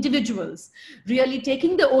 even individuals really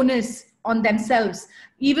taking the onus on themselves,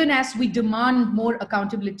 even as we demand more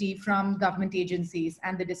accountability from government agencies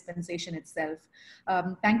and the dispensation itself.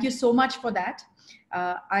 Thank you so much for that.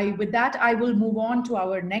 With that, I will move on to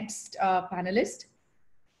our next panelist,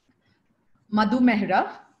 Madhu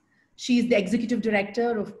Mehra. She is the Executive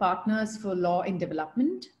Director of Partners for Law in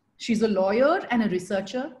Development. She's a lawyer and a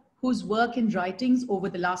researcher whose work and writings over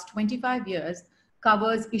the last 25 years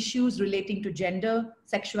covers issues relating to gender,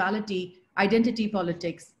 sexuality, identity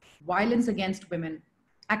politics, violence against women,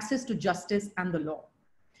 access to justice and the law.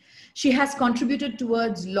 She has contributed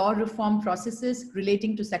towards law reform processes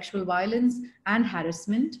relating to sexual violence and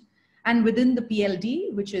harassment. And within the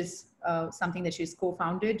PLD, which is something that she's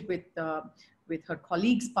co-founded with her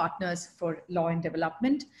colleagues, Partners for Law and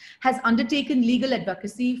Development, has undertaken legal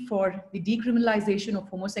advocacy for the decriminalization of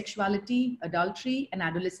homosexuality, adultery, and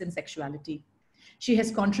adolescent sexuality. She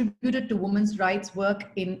has contributed to women's rights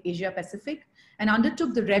work in Asia Pacific and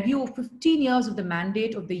undertook the review of 15 years of the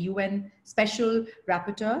mandate of the UN Special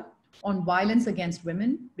Rapporteur on Violence Against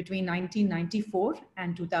Women between 1994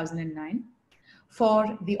 and 2009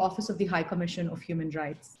 for the Office of the High Commission of Human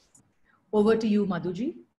Rights. Over to you,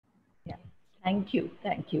 Madhuji. Yeah, thank you.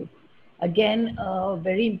 Thank you. Again, a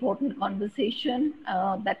very important conversation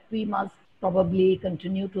that we must probably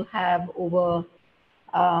continue to have over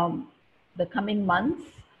the coming months.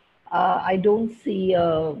 I don't see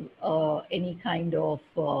any kind of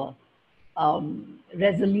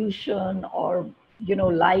resolution or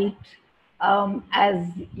light, as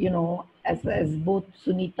as both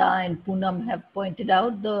Suneeta and Poonam have pointed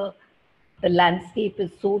out, the landscape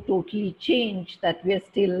is so totally changed that we are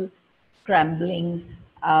still scrambling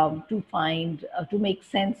to make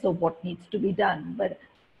sense of what needs to be done. But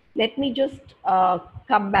let me just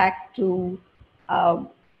come back to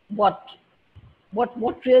what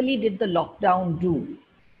really did the lockdown do?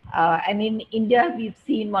 And in India, we've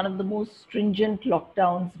seen one of the most stringent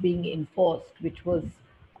lockdowns being enforced, which was,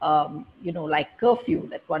 like curfew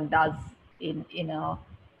that one does in a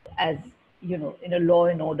law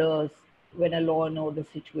and order, when a law and order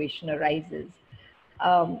situation arises.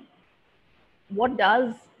 What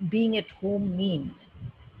does being at home mean?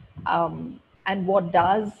 And what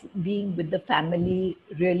does being with the family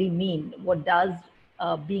really mean? What does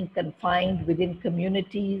being confined within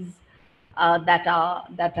communities that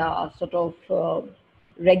are sort of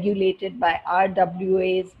regulated by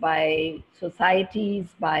RWAs, by societies,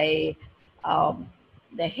 by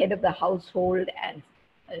the head of the household, and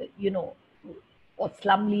or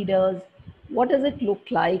slum leaders? What does it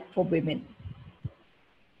look like for women?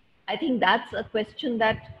 I think that's a question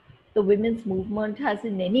that the women's movement has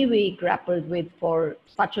in any way grappled with for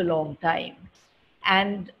such a long time,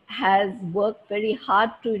 and has worked very hard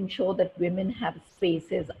to ensure that women have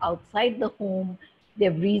spaces outside the home. They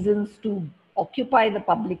have reasons to occupy the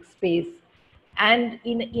public space, and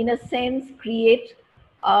in a sense create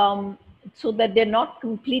so that they're not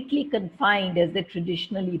completely confined as they're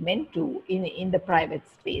traditionally meant to in the private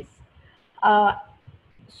space.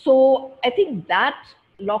 So I think that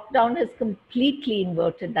lockdown has completely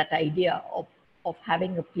inverted that idea of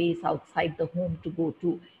having a place outside the home to go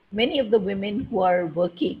to. Many of the women who are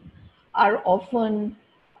working are often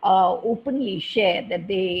openly share that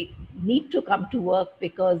they need to come to work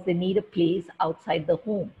because they need a place outside the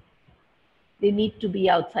home. They need to be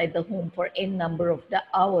outside the home for n number of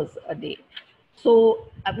hours a day. So,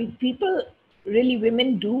 I mean,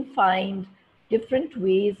 women do find different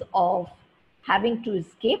ways of having to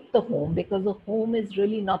escape the home, because the home is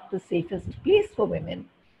really not the safest place for women.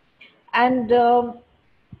 And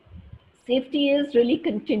safety is really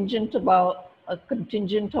contingent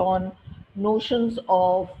on notions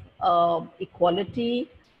of equality,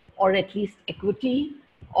 or at least equity,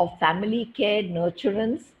 of family care,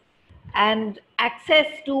 nurturance, and access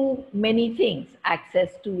to many things: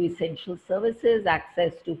 access to essential services,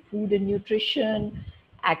 access to food and nutrition,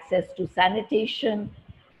 access to sanitation,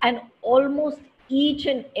 and almost each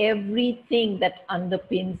and everything that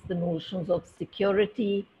underpins the notions of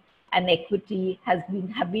security and equity have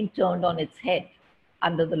been turned on its head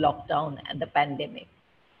under the lockdown and the pandemic.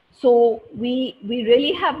 So we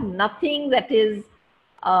really have nothing that is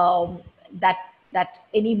that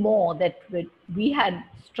anymore that we had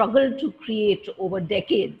struggled to create over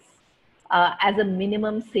decades as a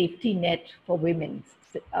minimum safety net for women.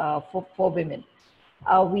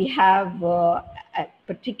 We have,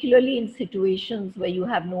 particularly in situations where you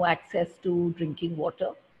have no access to drinking water,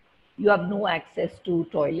 you have no access to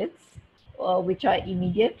toilets, which are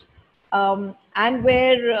immediate, and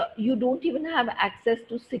where you don't even have access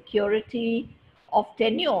to security of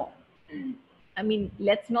tenure. I mean,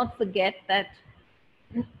 let's not forget that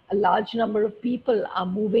a large number of people are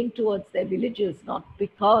moving towards their villages,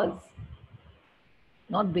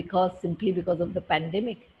 simply because of the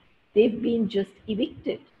pandemic. They've been just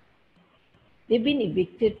evicted. They've been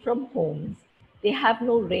evicted from homes. They have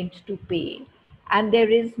no rent to pay. And there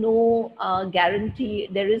is no guarantee,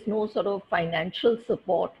 there is no sort of financial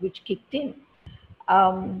support which kicked in.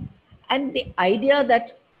 And the idea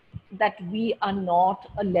that we are not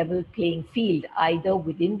a level playing field, either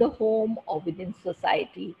within the home or within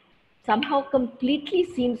society, somehow completely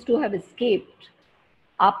seems to have escaped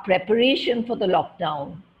our preparation for the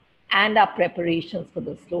lockdown and our preparations for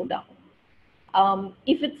the slowdown.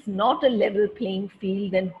 If it's not a level playing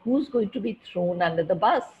field, then who's going to be thrown under the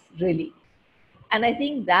bus, really? And I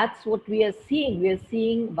think that's what we are seeing. We are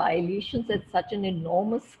seeing violations at such an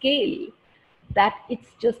enormous scale that it's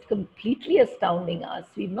just completely astounding us.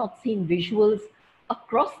 We've not seen visuals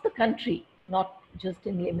across the country, not just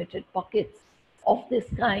in limited pockets, of this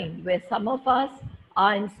kind, where some of us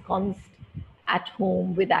are ensconced at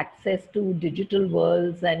home with access to digital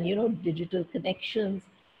worlds and, you know, digital connections.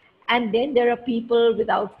 And then there are people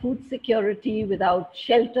without food security, without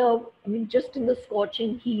shelter, I mean, just in the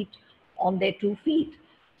scorching heat on their 2 feet.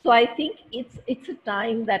 So I think it's a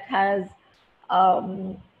time that has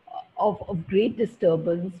of great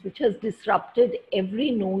disturbance, which has disrupted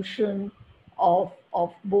every notion of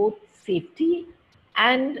both safety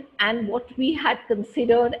and what we had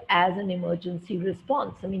considered as an emergency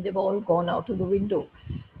response. I mean, they've all gone out of the window.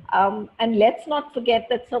 And let's not forget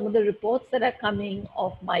that some of the reports that are coming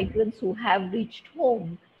of migrants who have reached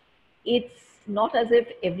home, it's not as if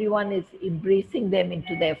everyone is embracing them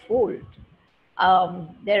into their fold.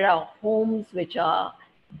 There are homes which are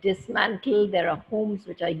dismantled, there are homes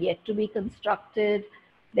which are yet to be constructed,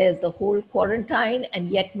 there's the whole quarantine and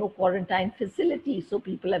yet no quarantine facility, so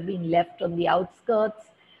people have been left on the outskirts.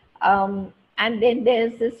 And then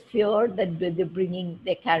there's this fear that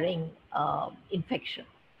they're carrying infection.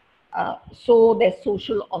 So there's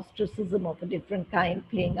social ostracism of a different kind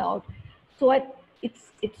playing out. So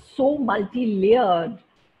it's so multi-layered,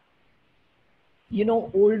 you know,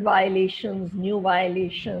 old violations, new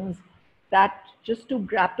violations, that just to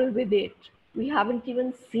grapple with it, we haven't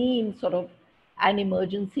even seen sort of an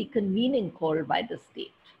emergency convening called by the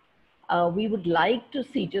state. We would like to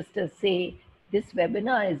see, just as say, this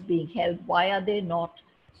webinar is being held, why are there not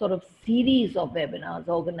sort of series of webinars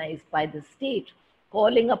organized by the state,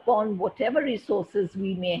 calling upon whatever resources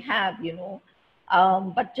we may have, you know,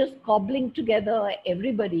 but just cobbling together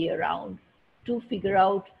everybody around to figure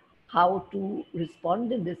out how to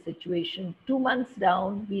respond in this situation. 2 months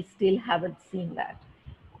down, we still haven't seen that.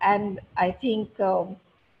 And I think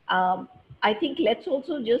let's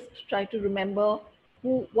also just try to remember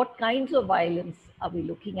what kinds of violence are we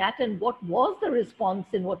looking at, and what was the response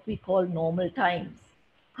in what we call normal times.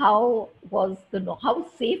 How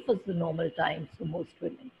safe was the normal times for most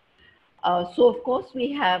women? So of course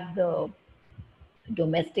we have the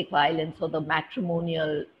domestic violence or the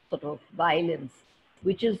matrimonial sort of violence,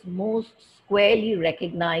 which is most squarely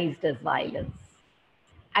recognized as violence,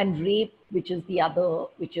 and rape, which is the other,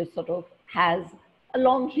 which is sort of has a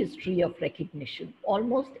long history of recognition.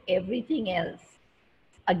 Almost everything else,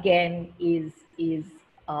 again, is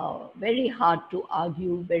very hard to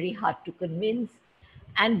argue, very hard to convince,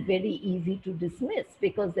 and very easy to dismiss,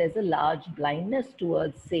 because there's a large blindness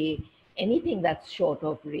towards, say, anything that's short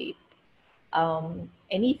of rape,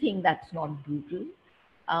 anything that's not brutal,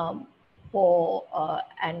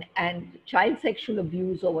 and child sexual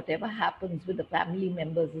abuse or whatever happens with the family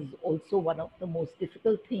members is also one of the most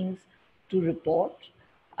difficult things to report.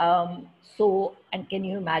 So, and can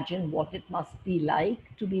you imagine what it must be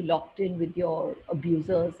like to be locked in with your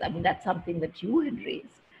abusers? I mean, that's something that you had raised.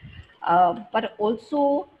 But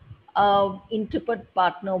also intimate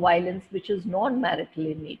partner violence, which is non-marital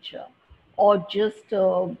in nature, or just,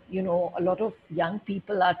 you know, a lot of young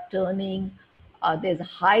people are turning, there's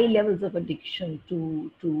high levels of addiction to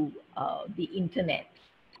the internet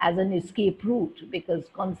as an escape route, because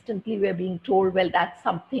constantly we're being told, well, that's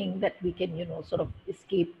something that we can, you know, sort of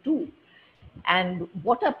escape to. And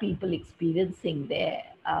what are people experiencing there?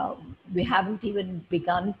 We haven't even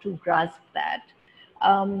begun to grasp that.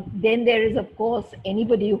 Then there is, of course,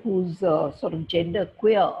 anybody who's sort of gender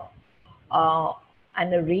queer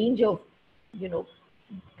and a range of, you know,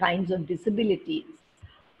 kinds of disabilities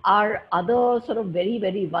are other sort of very,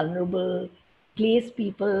 very vulnerable, make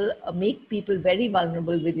people very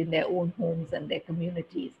vulnerable within their own homes and their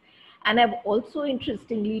communities. And I've also,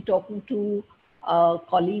 interestingly, talking to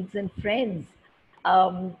colleagues and friends,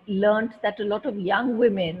 learned that a lot of young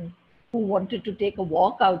women who wanted to take a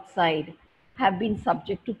walk outside have been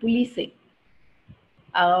subject to policing.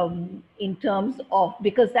 in terms of,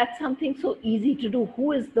 because that's something so easy to do.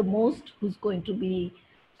 Who's going to be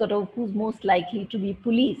who's most likely to be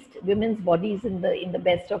policed? Women's bodies in the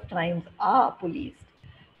best of times are policed.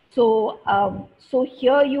 So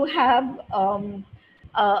here you have a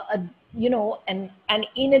and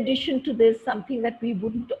in addition to this, something that we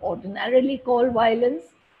wouldn't ordinarily call violence,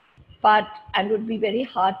 but and would be very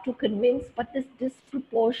hard to convince, but this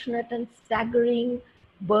disproportionate and staggering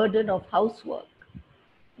burden of housework,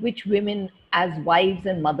 which women as wives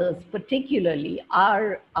and mothers particularly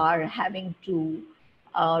are having to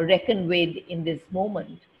reckon with in this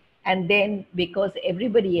moment. And then because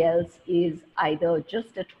everybody else is either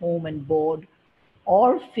just at home and bored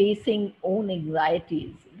or facing own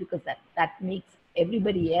anxieties, because that makes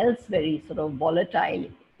everybody else very sort of volatile,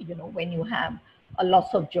 when you have a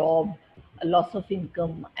loss of job, a loss of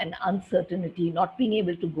income, and uncertainty, not being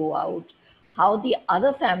able to go out, how the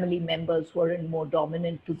other family members who are in more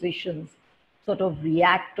dominant positions sort of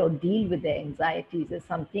react or deal with their anxieties is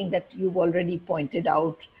something that you've already pointed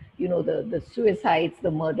out, the suicides,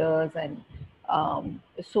 the murders, and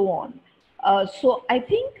so on. So I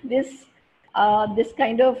think this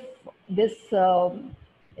kind of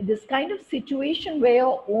situation where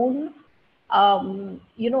your own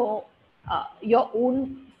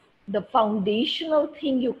the foundational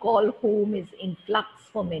thing you call home is in flux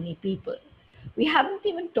for many people. We haven't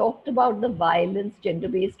even talked about the violence,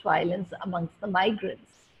 gender-based violence amongst the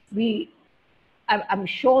migrants. I'm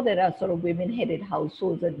sure there are sort of women-headed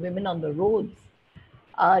households and women on the roads,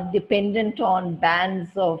 dependent on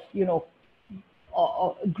bands of,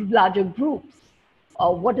 or larger groups.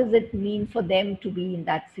 What does it mean for them to be in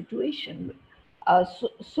that situation?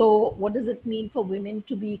 So what does it mean for women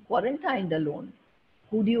to be quarantined alone?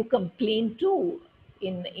 Who do you complain to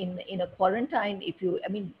in a quarantine?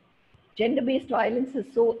 Gender-based violence is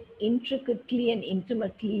so intricately and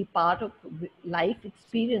intimately part of life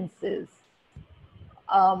experiences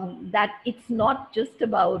that it's not just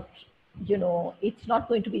about, it's not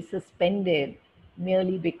going to be suspended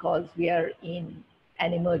merely because we are in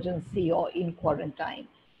an emergency or in quarantine.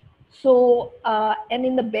 So, and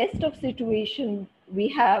in the best of situations, we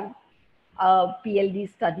have a PLD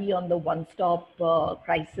study on the one-stop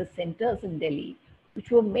crisis centers in Delhi, which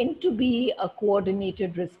were meant to be a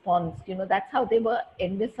coordinated response. That's how they were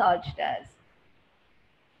envisaged as.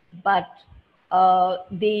 But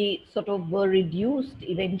they sort of were reduced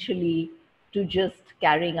eventually to just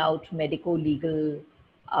carrying out medico-legal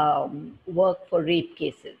work for rape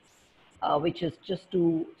cases, which is just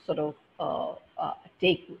to sort of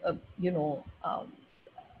take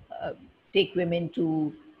women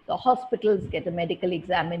to the hospitals, get a medical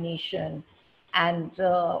examination, and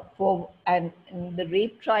in the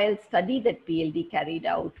rape trial study that PLD carried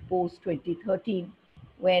out post 2013,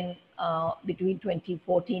 when between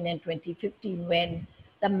 2014 and 2015, when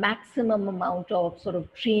the maximum amount of sort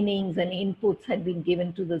of trainings and inputs had been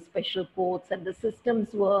given to the special courts, and the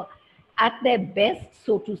systems were at their best,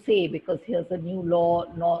 so to say, because here's a new law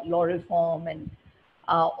reform and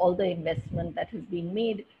all the investment that has been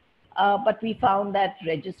made. But we found that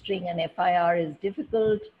registering an FIR is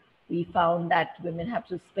difficult. We found that women have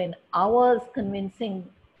to spend hours convincing,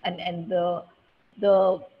 and the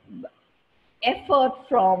effort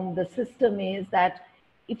from the system is that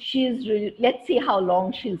if she's, let's see how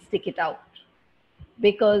long she'll stick it out,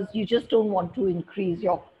 because you just don't want to increase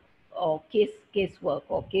your casework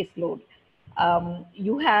or caseload.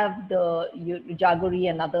 You have the Jagori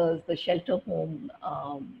and others, the shelter home,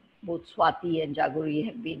 both Swati and Jagori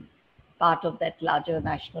have been part of that larger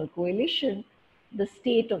national coalition. The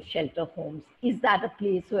state of shelter homes, is that a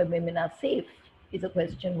place where women are safe, is a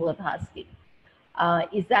question worth asking.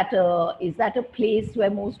 Is that a place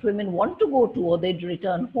where most women want to go to, or they'd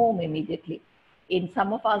return home immediately? In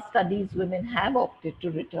some of our studies, women have opted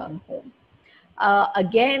to return home.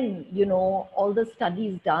 Again, all the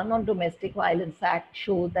studies done on Domestic Violence Act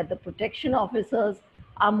show that the protection officers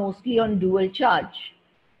are mostly on dual charge,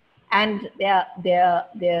 and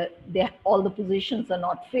all the positions are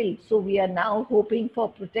not filled. So we are now hoping for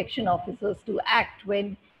protection officers to act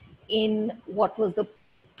when, in what was the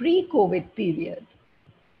pre-COVID period,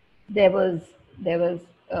 there was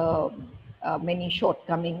many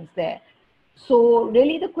shortcomings there. So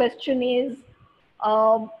really the question is,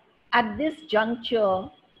 at this juncture,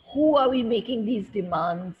 who are we making these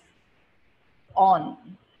demands on?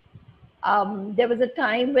 There was a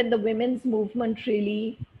time when the women's movement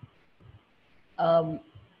really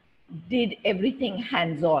did everything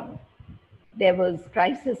hands-on. There was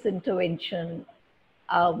crisis intervention,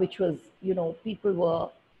 which was, people were,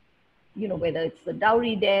 whether it's the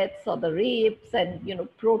dowry deaths or the rapes and,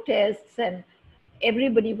 protests, and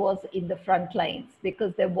everybody was in the front lines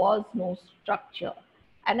because there was no structure.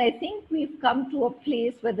 And I think we've come to a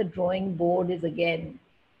place where the drawing board is again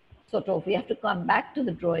sort of, we have to come back to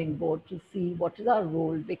the drawing board to see what is our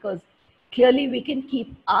role, because clearly we can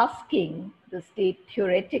keep asking the state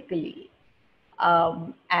theoretically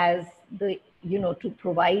as the, to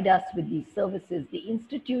provide us with these services. The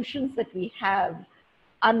institutions that we have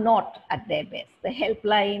are not at their best. The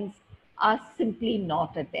helplines are simply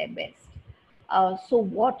not at their best. So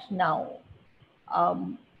what now?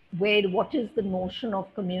 What is the notion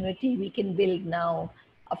of community we can build now?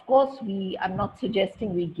 Of course, I'm not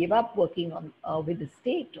suggesting we give up working on with the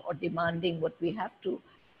state or demanding what we have to,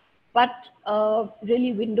 but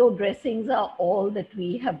really window dressings are all that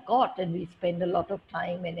we have got, and we spend a lot of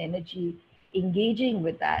time and energy engaging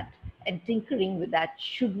with that and tinkering with that.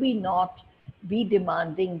 Should we not be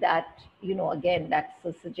demanding that, again, that's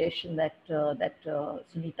a suggestion that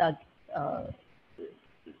Suneeta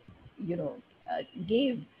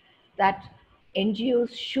gave, that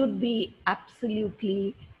NGOs should be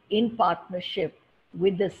absolutely in partnership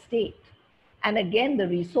with the state. And again, the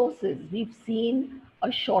resources, we've seen a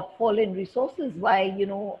shortfall in resources. Why,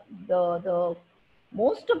 the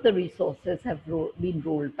most of the resources have been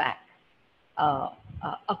rolled back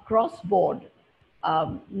across board,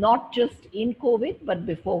 not just in COVID, but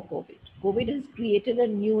before COVID. COVID has created a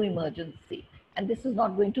new emergency, and this is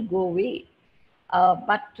not going to go away.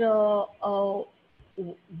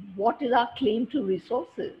 What is our claim to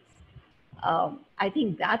resources? I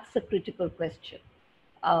think that's a critical question.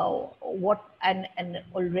 And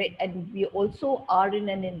we also are in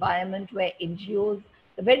an environment where NGOs,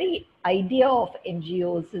 the very idea of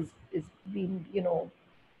NGOs is being,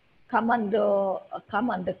 come under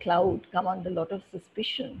cloud, come under a lot of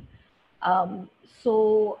suspicion.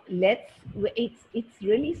 So it's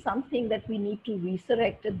really something that we need to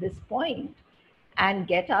resurrect at this point and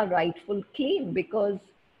get our rightful claim, because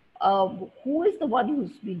who is the one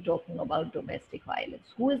who's been talking about domestic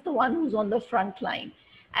violence? Who is the one who's on the front line?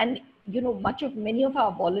 And many of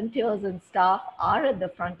our volunteers and staff are at the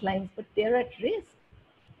front lines, but they're at risk.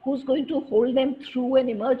 Who's going to hold them through an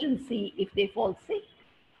emergency if they fall sick?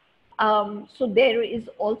 So there is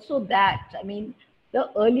also that. I mean, the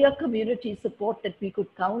earlier community support that we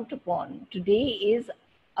could count upon today is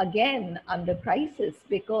again under crisis,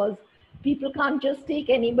 because people can't just take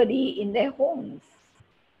anybody in their homes.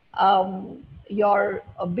 Your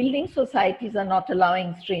building societies are not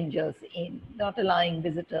allowing strangers in, not allowing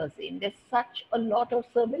visitors in. There's such a lot of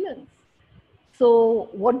surveillance. So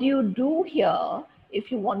what do you do here if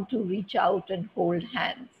you want to reach out and hold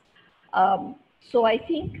hands? So I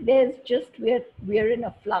think we're in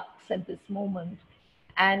a flux at this moment,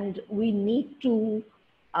 and we need to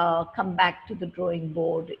come back to the drawing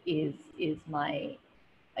board is my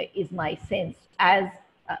sense, as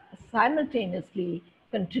simultaneously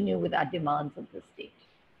continue with our demands of the state.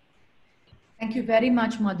 Thank you very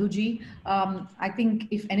much, Madhuji. I think,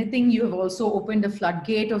 if anything, you have also opened a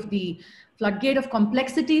floodgate of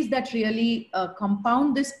complexities that really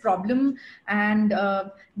compound this problem. And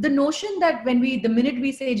the notion that the minute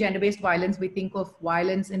we say gender-based violence, we think of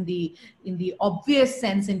violence in the obvious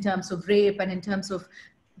sense, in terms of rape and in terms of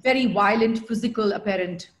very violent physical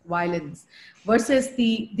apparent violence, versus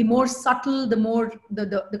the more subtle,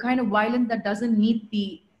 the kind of violence that doesn't meet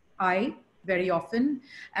the eye very often,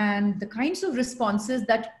 and the kinds of responses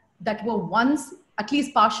that were once at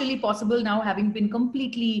least partially possible, now having been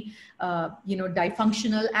completely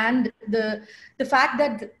dysfunctional. And the fact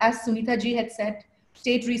that, as Suneeta ji had said,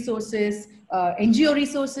 state resources, NGO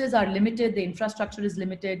resources are limited, the infrastructure is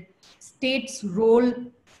limited, state's role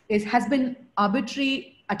has been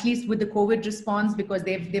arbitrary, at least with the COVID response, because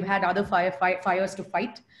they've had other fires to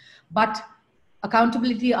fight. But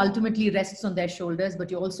accountability ultimately rests on their shoulders. But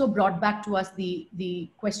you also brought back to us the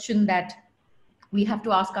question that we have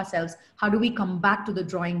to ask ourselves: how do we come back to the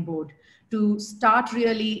drawing board to start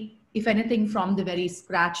really, if anything, from the very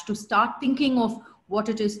scratch, to start thinking of what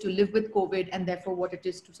it is to live with COVID, and therefore what it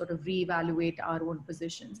is to sort of reevaluate our own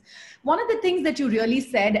positions. One of the things that you really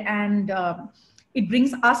said, and it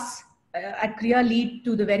brings us at Kriya Lead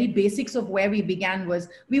to the very basics of where we began, was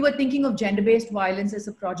we were thinking of gender-based violence as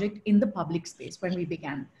a project in the public space when we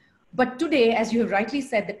began. But today, as you have rightly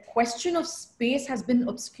said, the question of space has been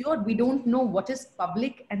obscured. We don't know what is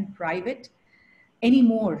public and private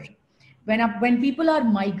anymore. When people are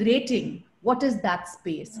migrating, what is that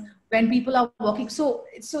space? When people are walking, so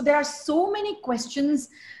there are so many questions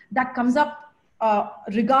that comes up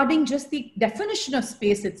regarding just the definition of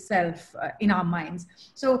space itself in our minds.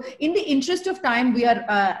 So in the interest of time, we are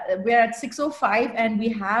at 6:05, and we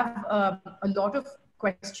have a lot of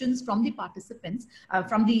questions from the participants,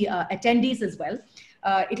 from the attendees as well.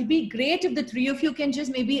 It'll be great if the three of you can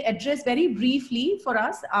just maybe address very briefly for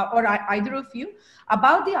us, or either of you,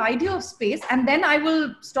 about the idea of space, and then I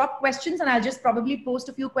will stop questions and I'll just probably post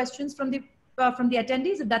a few questions from the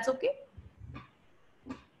attendees, if that's okay.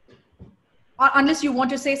 Or unless you want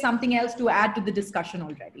to say something else to add to the discussion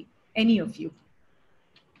already, any of you.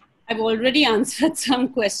 I've already answered some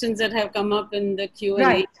questions that have come up in the Q&A.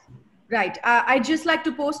 Right. Right. I'd just like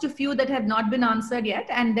to post a few that have not been answered yet.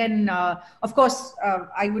 And then, of course,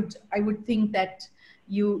 I would think that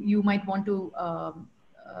you might want to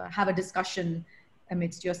have a discussion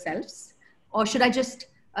amidst yourselves. Or should I just,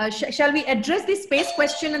 shall we address the space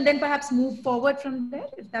question and then perhaps move forward from there,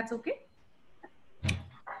 if that's okay?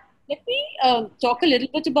 Let me talk a little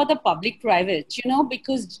bit about the public-private,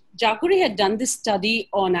 because Jaguri had done this study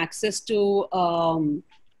on access to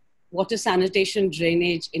water, sanitation,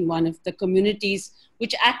 drainage in one of the communities,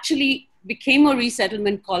 which actually became a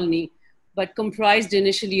resettlement colony, but comprised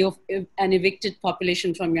initially of an evicted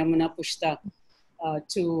population from Yamuna Pushta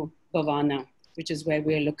to Bhavana, which is where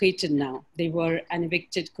we're located now. They were an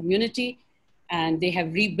evicted community, and they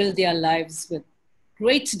have rebuilt their lives with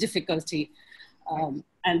great difficulty,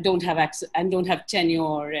 and don't have access, and don't have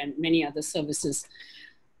tenure and many other services.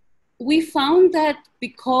 We found that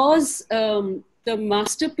because the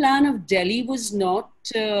master plan of Delhi was not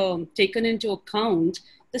taken into account,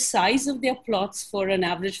 the size of their plots for an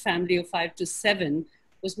average family of 5 to 7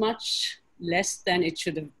 was much less than it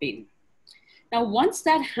should have been. Now, once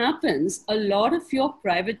that happens, a lot of your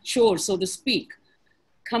private chores, so to speak,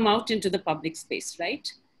 come out into the public space,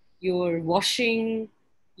 right? Your washing,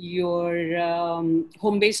 your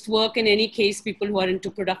home-based work, in any case, people who are into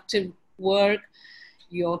productive work,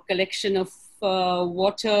 your collection of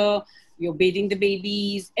water, you're bathing the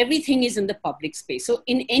babies, everything is in the public space. So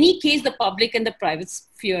in any case, the public and the private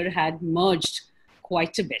sphere had merged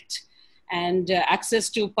quite a bit. And access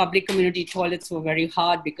to public community toilets were very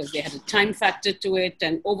hard because they had a time factor to it.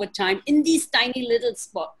 And over time, in these tiny little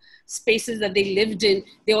spaces that they lived in,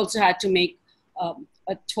 they also had to make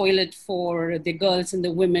a toilet for the girls and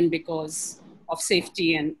the women because of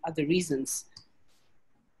safety and other reasons.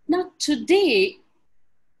 Now today,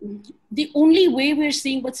 the only way we're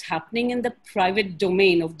seeing what's happening in the private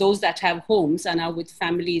domain of those that have homes and are with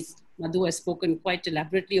families, Madhu has spoken quite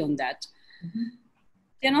elaborately on that. Mm-hmm.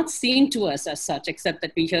 They're not seen to us as such, except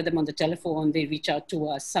that we hear them on the telephone, they reach out to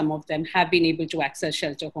us, some of them have been able to access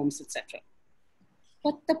shelter homes, etc.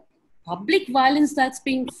 But the public violence that's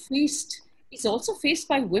being faced is also faced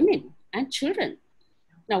by women and children.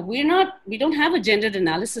 Now, we don't have a gendered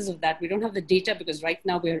analysis of that. We don't have the data because right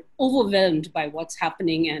now we're overwhelmed by what's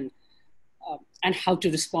happening and how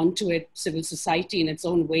to respond to it. Civil society in its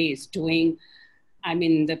own way is doing. I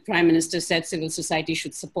mean, the Prime Minister said civil society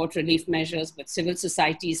should support relief measures, but civil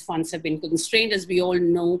society's funds have been constrained, as we all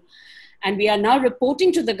know. And we are now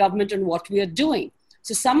reporting to the government on what we are doing.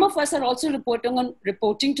 So some of us are also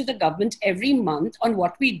reporting to the government every month on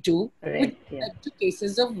what we do with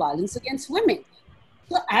cases of violence against women.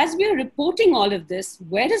 So as we are reporting all of this,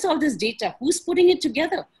 where is all this data? Who's putting it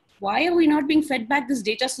together? Why are we not being fed back this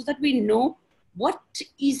data so that we know what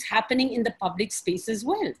is happening in the public space as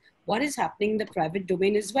well? What is happening in the private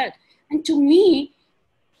domain as well? And to me,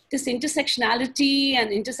 this intersectionality and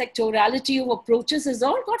intersectorality of approaches has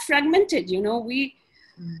all got fragmented.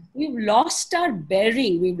 We've lost our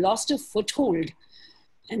bearing. We've lost a foothold.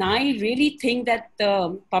 And I really think that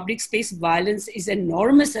the public space violence is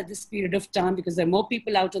enormous at this period of time because there are more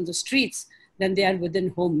people out on the streets than there are within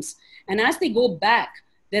homes. And as they go back,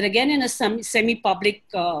 they're again in a semi-public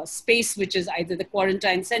space, which is either the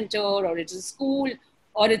quarantine center or it's a school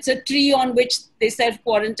or it's a tree on which they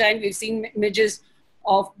self-quarantine. We've seen images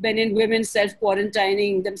of men and women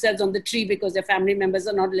self-quarantining themselves on the tree because their family members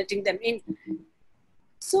are not letting them in.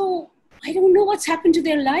 So I don't know what's happened to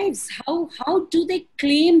their lives. How do they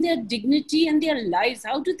claim their dignity and their lives?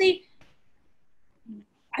 How do they?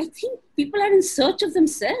 I think people are in search of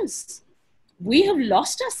themselves. We have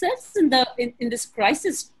lost ourselves in this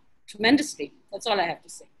crisis tremendously. That's all I have to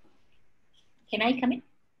say. Can I come in?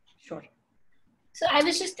 Sure. So I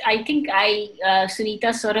think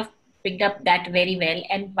Suneeta sort of picked up that very well.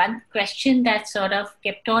 And one question that sort of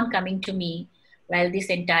kept on coming to me while this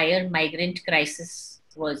entire migrant crisis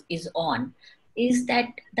is that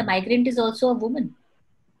the migrant is also a woman.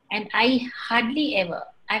 And I hardly ever,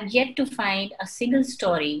 I've yet to find a single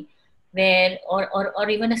story where, or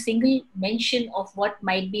even a single mention of what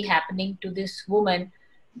might be happening to this woman.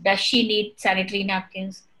 Does she need sanitary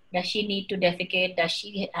napkins? Does she need to defecate? Does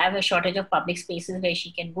she have a shortage of public spaces where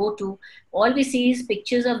she can go to? All we see is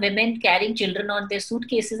pictures of women carrying children on their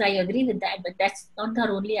suitcases. I agree with that, but that's not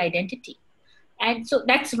her only identity. And so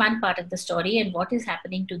that's one part of the story and what is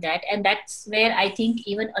happening to that. And that's where I think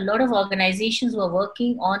even a lot of organizations who are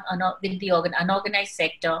working on with the unorganized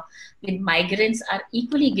sector, with migrants, are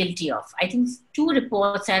equally guilty of. I think 2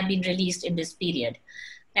 reports have been released in this period.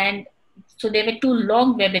 And so there were 2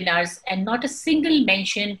 long webinars and not a single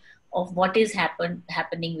mention of what is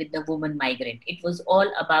happening with the woman migrant. It was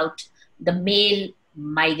all about the male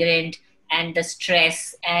migrant and the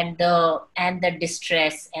stress and the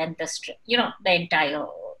distress and the entire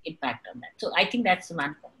impact on that. So I think that's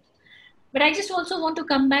one point. But I just also want to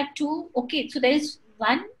come back to, okay, so there is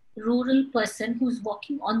one rural person who's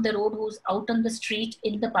walking on the road, who's out on the street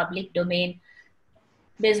in the public domain.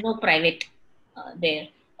 There's no private there.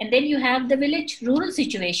 And then you have the village rural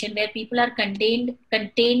situation where people are contained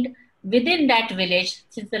within that village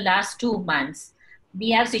since the last 2 months.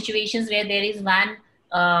 We have situations where there is one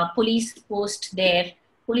police posted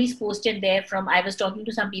there from, I was talking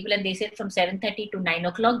to some people and they said from 7:30 to 9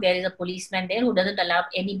 o'clock, there is a policeman there who doesn't allow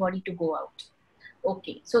anybody to go out.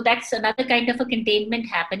 Okay, so that's another kind of a containment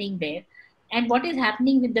happening there. And what is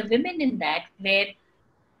happening with the women in that, where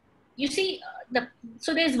you see,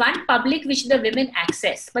 so there's one public which the women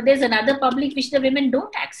access, but there's another public which the women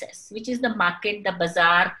don't access, which is the market, the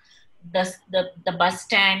bazaar, the bus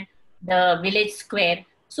stand, the village square.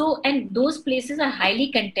 So, and those places are highly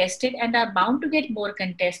contested and are bound to get more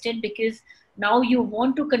contested because now you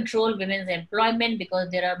want to control women's employment because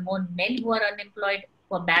there are more men who are unemployed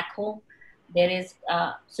who are back home. There is,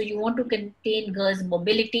 so you want to contain girls'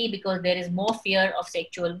 mobility because there is more fear of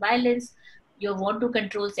sexual violence. You want to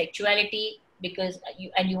control sexuality because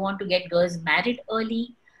you want to get girls married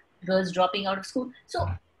early, girls dropping out of school. So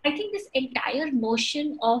I think this entire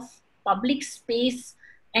notion of public space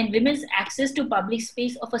and women's access to public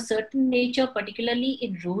space of a certain nature, particularly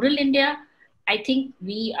in rural India, I think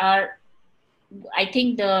the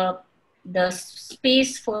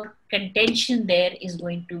space for contention there is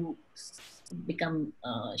going to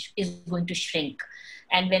shrink.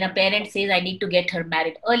 And when a parent says, I need to get her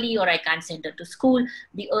married early or I can't send her to school,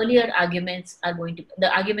 the arguments are going to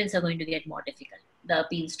get more difficult. The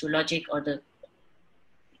appeals to logic or the...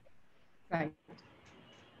 Right.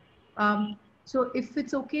 So if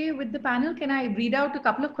it's okay with the panel, can I read out a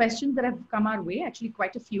couple of questions that have come our way? Actually,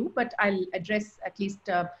 quite a few, but I'll address at least,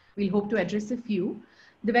 we'll hope to address a few.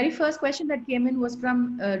 The very first question that came in was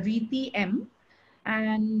from Reeti M.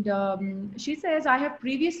 And she says, I have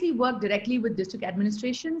previously worked directly with district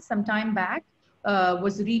administration some time back,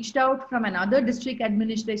 was reached out from another district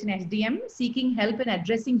administration SDM seeking help in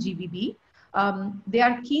addressing GBB. They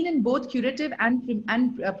are keen in both curative and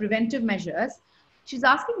preventive measures. She's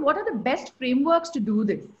asking, what are the best frameworks to do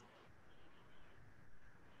this?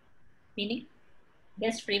 Meaning,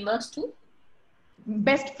 best frameworks to?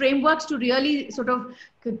 Best frameworks to really sort of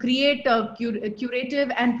create a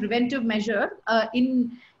curative and preventive measure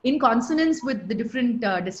in consonance with the different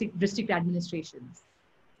district administrations.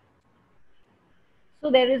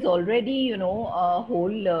 So there is already, a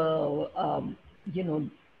whole, a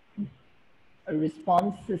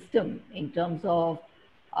response system in terms of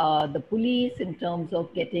the police, in terms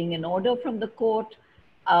of getting an order from the court.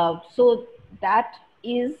 So that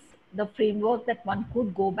is the framework that one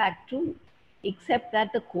could go back to, except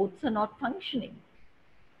that the courts are not functioning.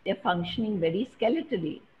 They're functioning very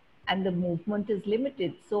skeletally and the movement is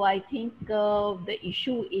limited. So I think the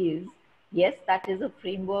issue is, yes, that is a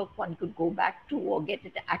framework one could go back to or get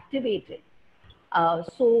it activated.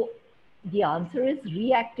 So the answer is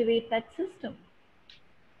reactivate that system.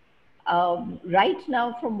 Right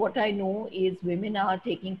now, from what I know, is women are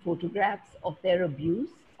taking photographs of their abuse,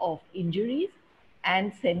 of injuries,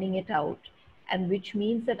 and sending it out. And which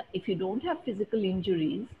means that if you don't have physical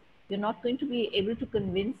injuries, you're not going to be able to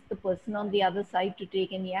convince the person on the other side to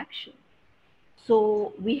take any action.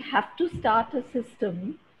 So we have to start a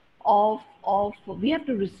system we have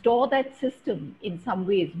to restore that system in some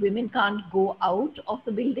ways. Women can't go out of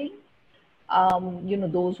the building,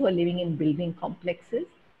 those who are living in building complexes.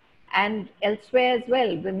 And elsewhere as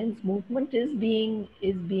well, women's movement is being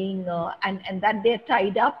and that they're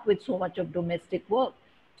tied up with so much of domestic work.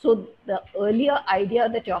 So the earlier idea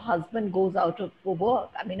that your husband goes out for work,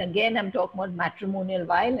 I mean, again, I'm talking about matrimonial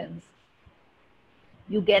violence.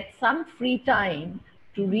 You get some free time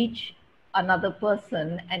to reach another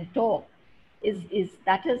person and talk.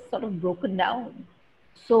 That has sort of broken down.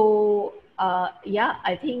 So yeah,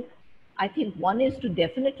 I think one is to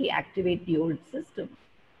definitely activate the old system.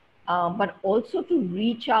 but also to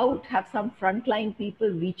reach out, have some frontline people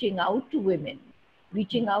reaching out to women,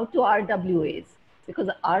 reaching out to RWAs, because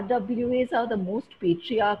RWAs are the most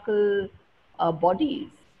patriarchal bodies,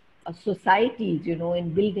 societies, you know,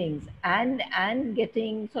 in buildings, and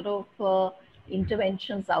getting sort of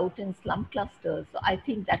interventions out in slum clusters. So I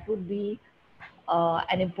think that would be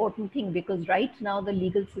an important thing, because right now the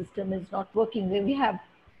legal system is not working. Where we have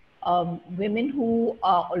women who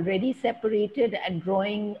are already separated and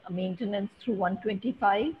drawing maintenance through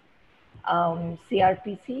 125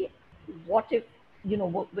 CRPC. What if, you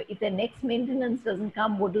know, if their next maintenance doesn't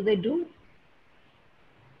come, what do they do?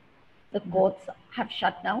 The courts have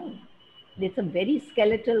shut down. It's a very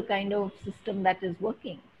skeletal kind of system that is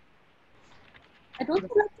working. I'd also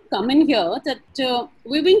like to come in here that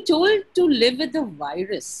we've been told to live with the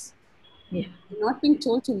virus. Yeah. We're not being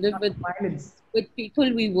told to live with violence. With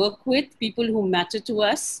people we work with, people who matter to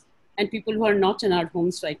us, and people who are not in our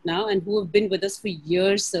homes right now and who have been with us for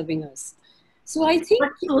years serving us. So I think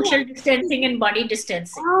social distancing and body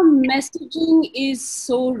distancing. Our messaging is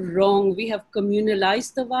so wrong. We have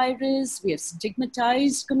communalized the virus. We have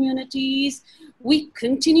stigmatized communities. We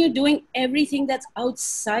continue doing everything that's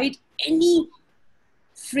outside any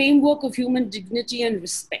framework of human dignity and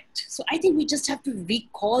respect. So I think we just have to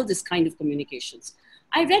recall this kind of communications.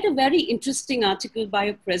 I read a very interesting article by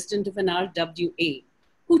a president of an RWA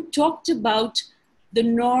who talked about the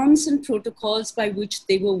norms and protocols by which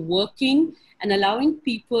they were working and allowing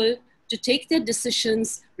people to take their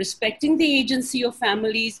decisions, respecting the agency of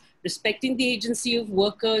families, respecting the agency of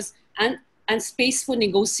workers, and space for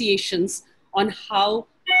negotiations on how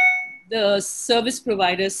the service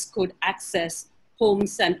providers could access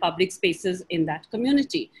homes and public spaces in that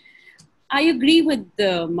community. I agree with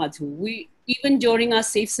Madhu. Even during our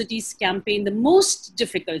Safe Cities campaign, the most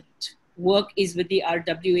difficult work is with the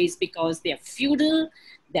RWAs because they're feudal,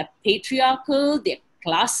 they're patriarchal, they're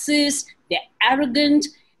classist, they're arrogant,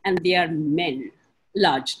 and they are men,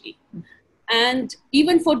 largely. And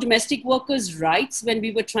even for domestic workers' rights, when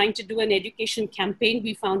we were trying to do an education campaign,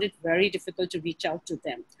 we found it very difficult to reach out to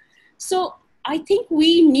them. So I think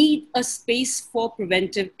we need a space for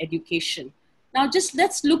preventive education. Now, just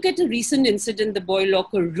let's look at a recent incident, the boy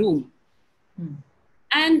locker room.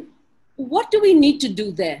 And what do we need to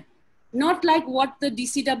do there? Not like what the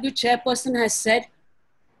DCW chairperson has said,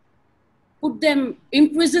 put them,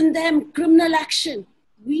 imprison them, criminal action.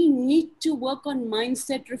 We need to work on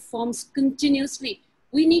mindset reforms continuously.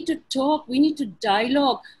 We need to talk, we need to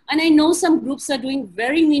dialogue. And I know some groups are doing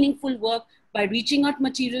very meaningful work by reaching out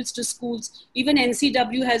materials to schools. Even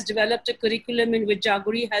NCW has developed a curriculum in which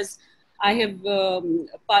I have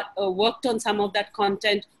worked on some of that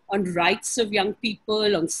content on rights of young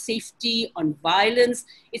people, on safety, on violence.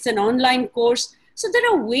 It's an online course. So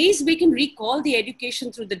there are ways we can recall the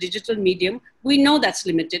education through the digital medium. We know that's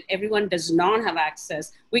limited. Everyone does not have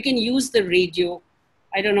access. We can use the radio.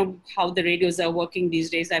 I don't know how the radios are working these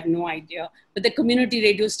days. I have no idea. But the community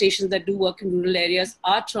radio stations that do work in rural areas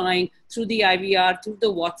are trying through the IVR, through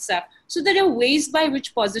the WhatsApp. So there are ways by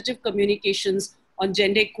which positive communications on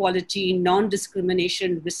gender equality,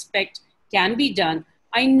 non-discrimination, respect can be done.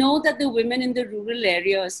 I know that the women in the rural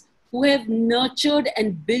areas who have nurtured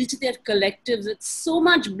and built their collectives with so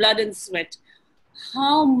much blood and sweat,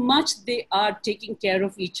 how much they are taking care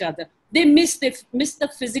of each other. They miss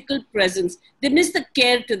the physical presence. They miss the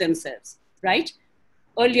care to themselves, right?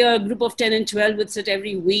 Earlier, a group of 10 and 12 would sit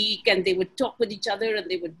every week and they would talk with each other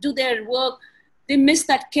and they would do their work. They miss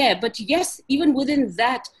that care. But yes, even within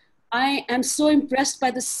that, I am so impressed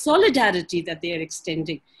by the solidarity that they are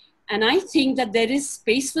extending. And I think that there is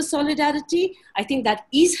space for solidarity. I think that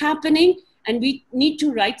is happening. And we need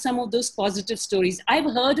to write some of those positive stories. I've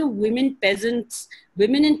heard of women peasants,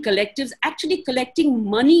 women in collectives actually collecting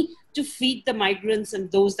money to feed the migrants and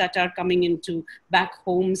those that are coming into back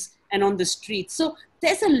homes and on the streets. So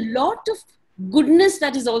there's a lot of goodness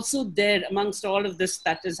that is also there amongst all of this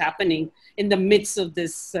that is happening in the midst of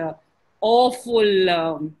this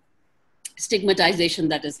awful stigmatization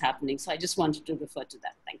that is happening. So I just wanted to refer to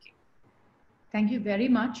that. Thank you. Thank you very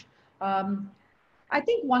much. I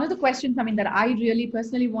think one of the questions, that I really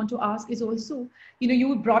personally want to ask is also,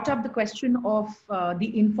 you brought up the question of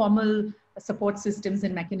the informal support systems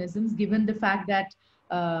and mechanisms, given the fact that,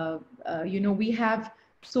 we have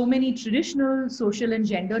so many traditional social and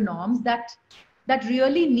gender norms that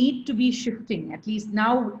really need to be shifting, at least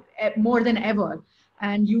now more than ever.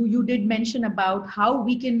 And you did mention about how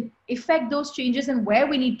we can effect those changes and where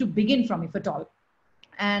we need to begin from, if at all.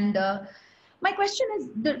 And my question is,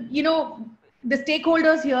 the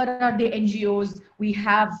stakeholders here are the NGOs. We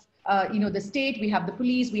have the state, we have the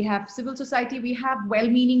police, we have civil society, we have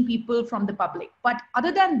well-meaning people from the public. But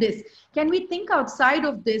other than this, can we think outside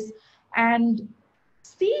of this and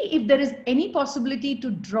see if there is any possibility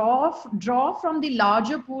to draw from the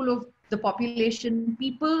larger pool of the population,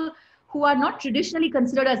 people who are not traditionally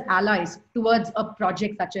considered as allies towards a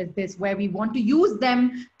project such as this, where we want to use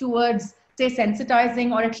them towards, say,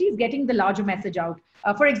 sensitizing or at least getting the larger message out.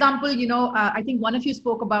 For example, I think one of you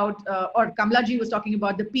spoke about, or Kamlaji was talking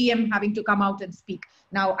about the PM having to come out and speak.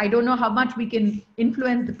 Now, I don't know how much we can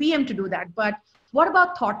influence the PM to do that, but what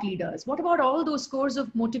about thought leaders? What about all those scores of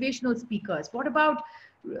motivational speakers? What about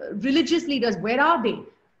religious leaders? Where are they?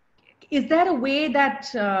 Is there a way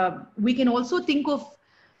that we can also think of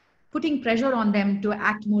putting pressure on them to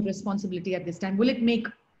act more responsibility at this time? Will it make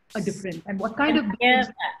a difference? And what kind of... Yeah,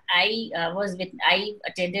 I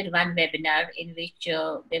attended one webinar in which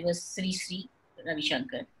there was Sri Ravi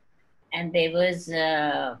Shankar, and there was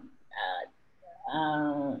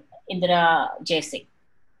Indira Jaising.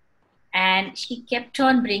 And she kept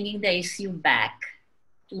on bringing the issue back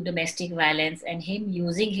to domestic violence and him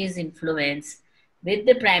using his influence with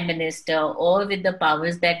the Prime Minister or with the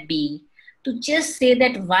powers that be to just say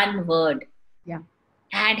that one word. Yeah.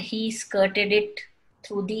 And he skirted it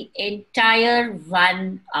through the entire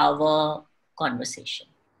 1 hour conversation.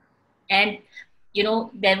 And,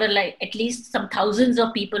 there were like at least some thousands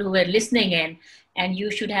of people who were listening in, and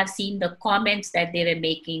you should have seen the comments that they were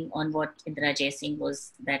making on what Indira Jaising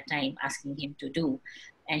was that time asking him to do.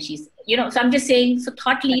 And she's, so I'm just saying, so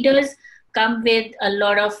thought leaders come with a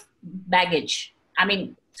lot of baggage. I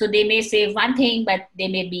mean, so they may say one thing, but they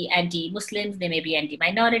may be anti-Muslims, they may be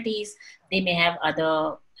anti-minorities, they may have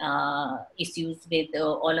other issues with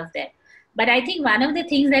all of that. But I think one of the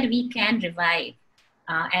things that we can revive,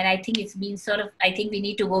 and I think it's been I think we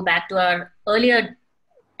need to go back to our earlier,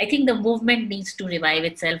 I think the movement needs to revive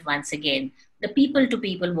itself once again. The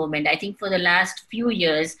people-to-people movement, I think for the last few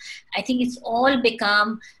years, I think it's all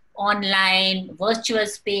become online, virtual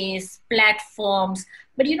space, platforms.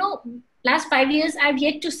 But last 5 years, I've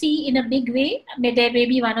yet to see in a big way, there may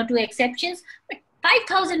be 1 or 2 exceptions, but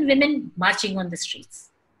 5,000 women marching on the streets.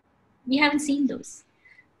 We haven't seen those.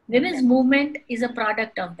 Women's movement is a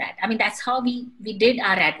product of that. I mean, that's how we did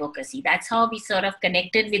our advocacy. That's how we sort of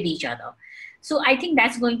connected with each other. So I think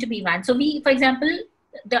that's going to be one. So we, for example,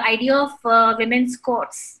 the idea of women's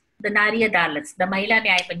courts, the Nari Adalats, the Mahila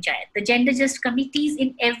Nyaya Panchayat, the gender just committees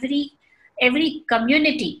in every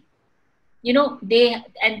community, they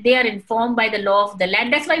are informed by the law of the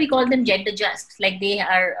land. That's why we call them gender just. Like they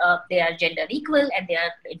are gender equal and they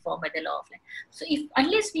are informed by the law of land. So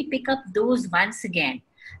unless we pick up those once again,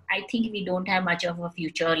 I think we don't have much of a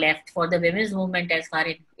future left for the women's movement as far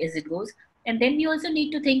as it goes. And then we also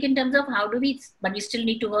need to think in terms of but we still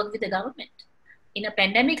need to work with the government. In a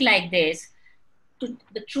pandemic like this,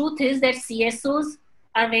 the truth is that CSOs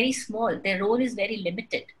are very small. Their role is very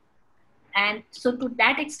limited. And so to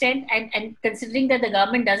that extent, and considering that the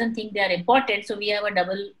government doesn't think they are important, so we have a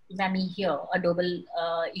double whammy here, a double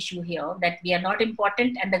issue here, that we are not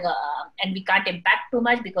important and we can't impact too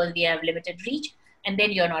much because we have limited reach, and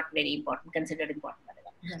then you're not very important, considered important by the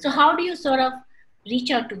government. Right. So how do you sort of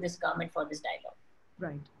reach out to this government for this dialogue?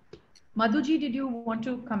 Right. Madhuji, did you want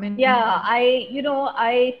to come in? Yeah,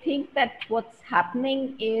 I think that what's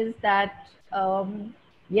happening is that,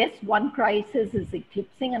 yes, one crisis is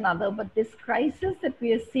eclipsing another, but this crisis that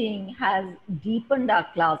we are seeing has deepened our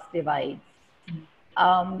class divides.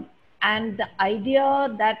 And the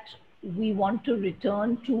idea that we want to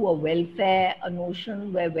return to a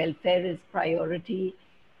notion where welfare is priority,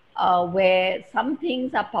 where some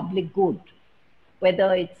things are public good,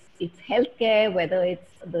 whether it's healthcare, whether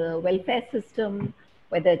it's the welfare system,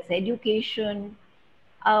 whether it's education.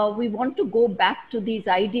 We want to go back to these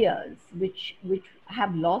ideas which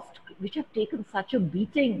have taken such a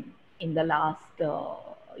beating in the last,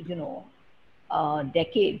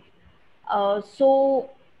 decade. So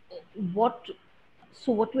what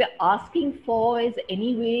we're asking for is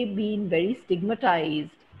anyway being very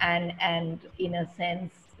stigmatized and in a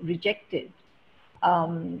sense rejected.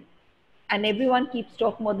 And everyone keeps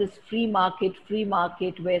talking about this free market,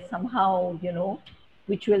 where somehow,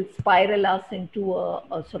 which will spiral us into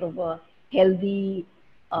a sort of a healthy,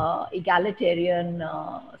 egalitarian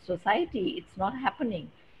society. It's not happening.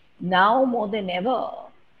 Now more than ever,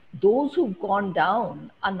 those who've gone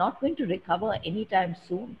down are not going to recover anytime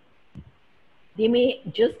soon. They may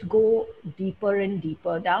just go deeper and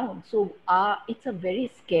deeper down. So it's a very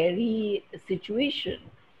scary situation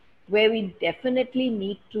where we definitely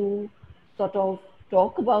need to sort of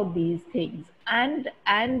talk about these things and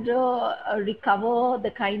recover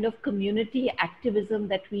the kind of community activism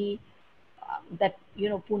that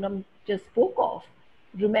Poonam just spoke of.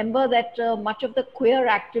 Remember that much of the queer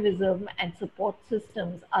activism and support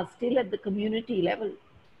systems are still at the community level.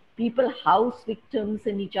 People house victims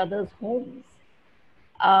in each other's homes.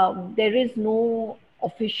 There is no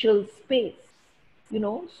official space,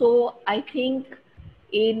 So I think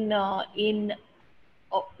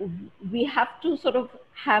we have to sort of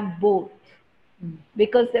have both,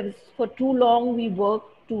 because for too long we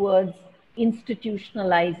worked towards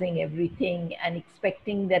institutionalizing everything and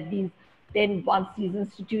expecting that then once these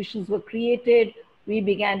institutions were created, we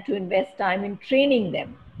began to invest time in training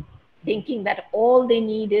them, thinking that all they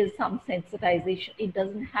need is some sensitization. It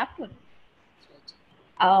doesn't happen.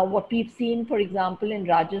 What we've seen, for example, in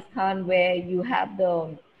Rajasthan, where you have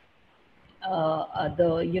the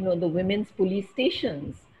women's police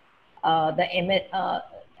stations, the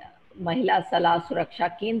Mahila Salah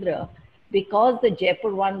Suraksha Kendra, because the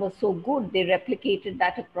Jaipur one was so good, they replicated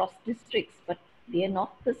that across districts, but they are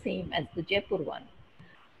not the same as the Jaipur one.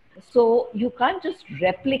 So you can't just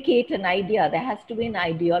replicate an idea. There has to be an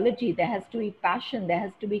ideology, there has to be passion, there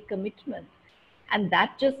has to be commitment. And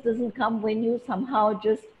that just doesn't come when you somehow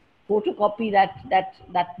just photocopy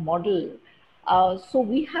that model. So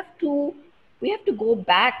we have to go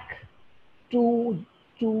back to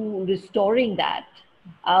restoring that,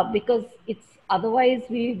 because otherwise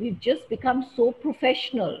we've just become so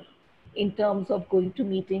professional in terms of going to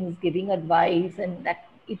meetings, giving advice, and that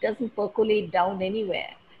it doesn't percolate down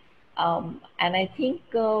anywhere. And I think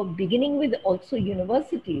beginning with also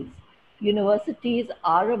universities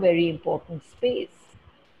are a very important space.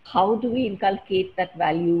 How do we inculcate that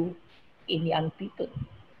value in young people?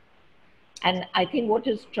 And I think what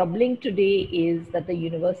is troubling today is that the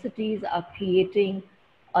universities are creating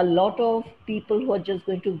a lot of people who are just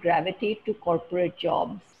going to gravitate to corporate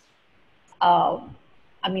jobs.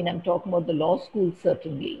 I'm talking about the law schools,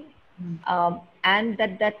 certainly. And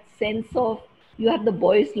that sense of, you have the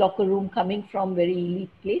boys' locker room coming from very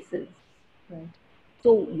elite places. Right.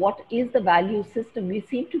 So what is the value system? We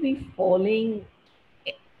seem to be falling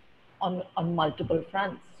on multiple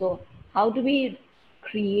fronts. So how do we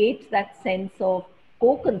create that sense of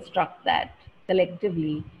co-construct that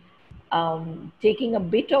collectively, taking a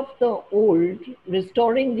bit of the old,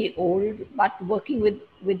 restoring the old, but working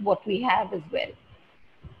with what we have as well?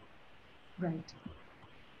 Right.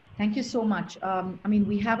 Thank you so much.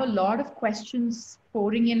 We have a lot of questions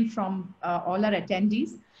pouring in from all our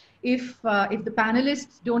attendees. If the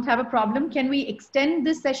panelists don't have a problem, can we extend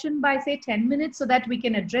this session by, say, 10 minutes so that we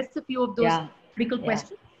can address a few of those critical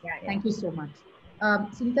questions? Yeah. Thank you so much.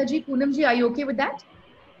 Suneeta ji, Poonam ji, are you okay with that?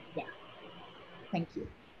 Yeah. Thank you.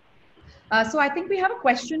 So I think we have a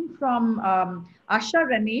question from Asha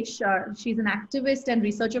Ganesh. She's an activist and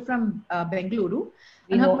researcher from Bengaluru.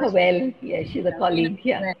 We know her well. Yeah, she's a colleague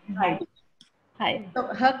here. Hi. So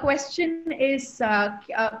her question is,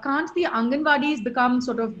 can't the Anganwadis become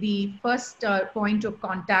sort of the first point of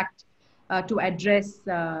contact to address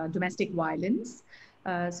domestic violence?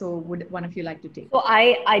 So would one of you like to take? So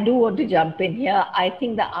I do want to jump in here. I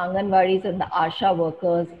think the Anganwadis and the ASHA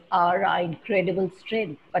workers are our incredible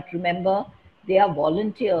strength. But remember, they are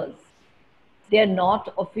volunteers. They are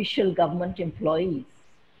not official government employees.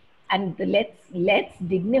 And let's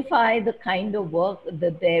dignify the kind of work,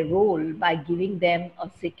 their role, by giving them a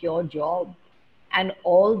secure job and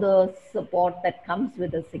all the support that comes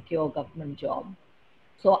with a secure government job.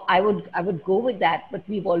 So I would go with that, but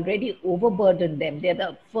we've already overburdened them. They're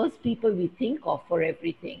the first people we think of for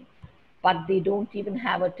everything, but they don't even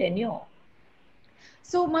have a tenure.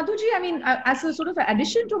 So Madhuji, as a sort of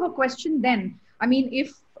addition to her question then,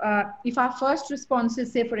 if our first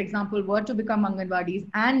responses, say, for example, were to become Anganwadis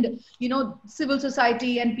and, civil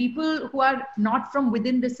society and people who are not from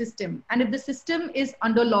within the system, and if the system is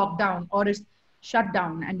under lockdown or is shut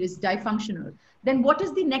down and is dysfunctional, then what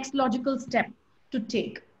is the next logical step to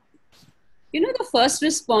take? The first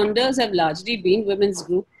responders have largely been women's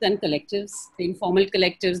groups and collectives, the informal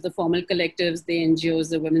collectives, the formal collectives, the NGOs,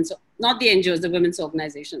 the women's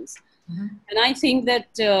organizations. Mm-hmm. And I think that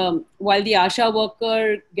while the ASHA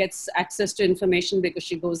worker gets access to information because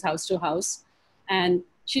she goes house to house, and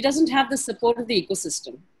she doesn't have the support of the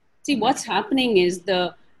ecosystem. See, what's happening is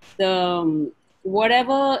the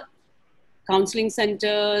whatever counseling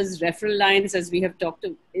centers, referral lines, as we have talked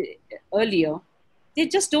earlier, they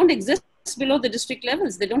just don't exist below the district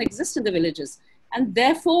levels. They don't exist in the villages. And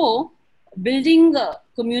therefore, building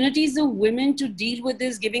communities of women to deal with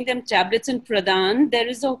this, giving them tablets and pradhan, there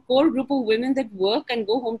is a core group of women that work and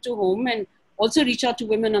go home to home and also reach out to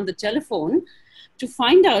women on the telephone to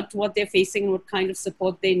find out what they're facing and what kind of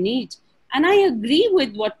support they need. And I agree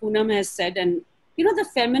with what Poonam has said. And, you know, the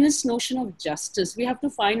feminist notion of justice, we have to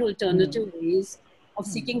find alternative ways of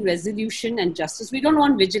seeking resolution and justice. We don't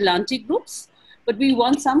want vigilante groups, but we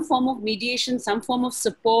want some form of mediation, some form of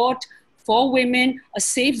support for women, a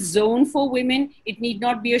safe zone for women. It need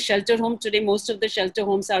not be a shelter home. Today, most of the shelter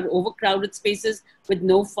homes are overcrowded spaces with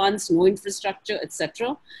no funds, no infrastructure,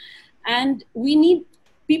 etc. And we need,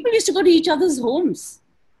 people used to go to each other's homes.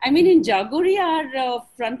 I mean, in Jaguri, our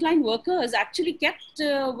frontline workers actually kept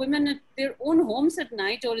women at their own homes at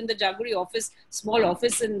night, or in the Jaguri office, small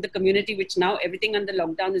office in the community, which now everything under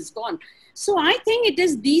lockdown is gone. So I think it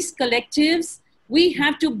is these collectives. We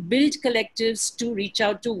have to build collectives to reach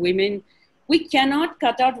out to women. We cannot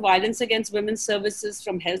cut out violence against women's services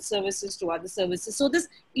from health services to other services. So this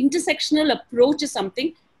intersectional approach is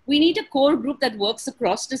something. We need a core group that works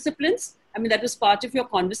across disciplines. I mean, that was part of your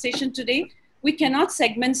conversation today. We cannot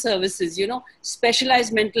segment services, you know,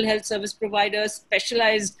 specialized mental health service providers,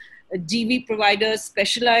 specialized DV providers,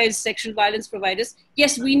 specialized sexual violence providers.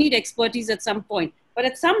 Yes, we need expertise at some point, but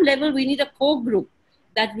at some level, we need a core group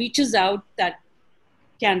that reaches out, that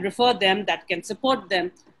can refer them, that can support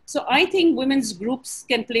them. So I think women's groups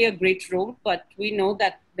can play a great role, but we know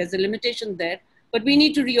that there's a limitation there. But we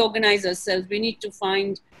need to reorganize ourselves. We need to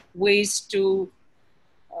find ways to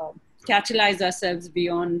catalyze ourselves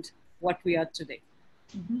beyond what we are today.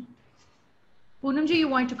 Poonamji, you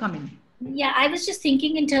want to come in? Yeah, I was just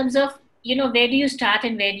thinking in terms of, you know, where do you start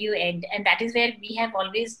and where do you end? And that is where we have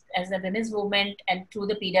always, as the women's movement and through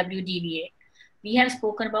the PWDVA, we have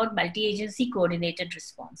spoken about multi-agency coordinated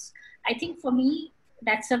response. I think for me,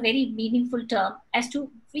 that's a very meaningful term as to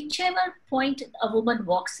whichever point a woman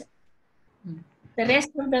walks in, the rest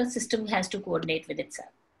of the system has to coordinate with itself.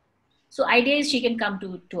 So idea is she can come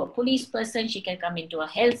to a police person, she can come into a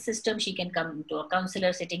health system, she can come to a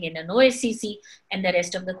counselor sitting in an OSCC, and the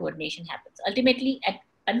rest of the coordination happens. Ultimately,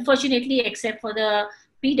 unfortunately, except for the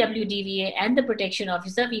PWDVA and the protection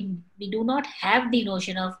officer, we do not have the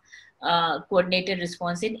notion of coordinated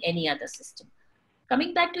response in any other system.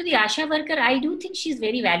 Coming back to the ASHA worker, I do think she's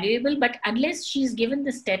very valuable, but unless she's given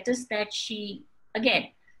the status that she, again,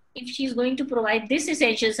 if she's going to provide this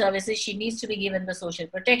essential services, she needs to be given the social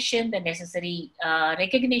protection, the necessary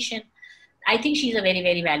recognition. I think she's a very,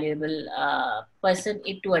 very valuable person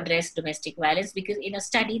to address domestic violence, because in a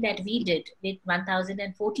study that we did with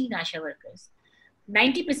 1,014 ASHA workers,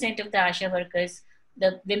 90% of the ASHA workers,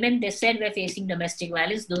 the women they said were facing domestic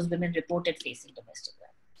violence, those women reported facing domestic violence.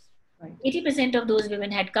 80% of those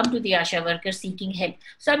women had come to the ASHA worker seeking help.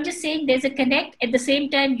 So I'm just saying there's a connect. At the same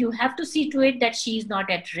time, you have to see to it that she's not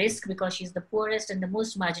at risk, because she's the poorest and the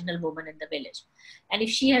most marginal woman in the village. And if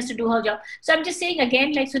she has to do her job. So I'm just saying,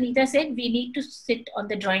 again, like Suneeta said, we need to sit on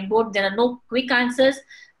the drawing board. There are no quick answers,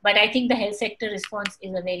 but I think the health sector response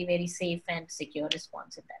is a very, very safe and secure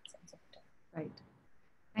response in that sense. Right.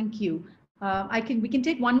 Thank you. We can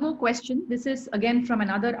take one more question. This is again from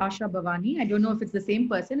another Asha Bhavani. I don't know if it's the same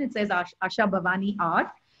person. It says Asha Bhavani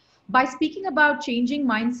R. By speaking about changing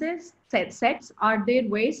mindsets, are there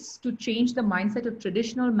ways to change the mindset of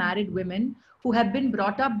traditional married women who have been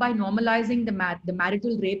brought up by normalizing the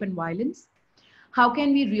marital rape and violence? How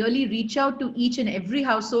can we really reach out to each and every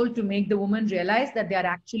household to make the woman realize that they are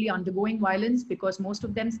actually undergoing violence, because most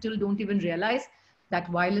of them still don't even realize that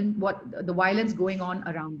the violence going on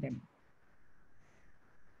around them?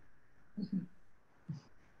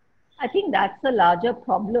 I think that's a larger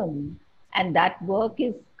problem, and that work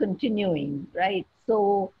is continuing, right?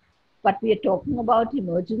 So, but we are talking about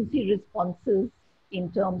emergency responses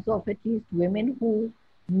in terms of at least women who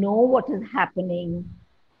know what is happening,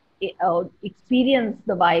 experience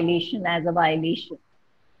the violation as a violation.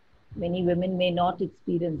 Many women may not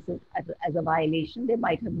experience it as a violation, they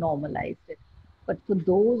might have normalized it. But for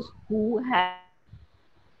those who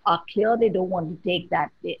are clear they don't want to take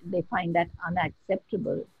that, they find that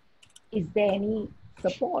unacceptable, is there any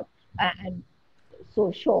support? And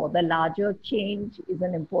so sure, the larger change is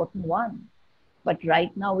an important one. But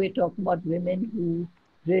right now we're talking about women who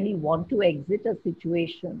really want to exit a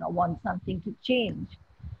situation or want something to change.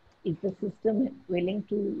 Is the system willing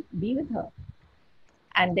to be with her?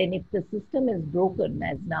 And then if the system is broken,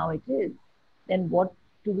 as now it is, then what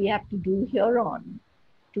do we have to do here on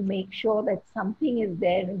to make sure that something is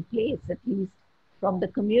there in place, at least from the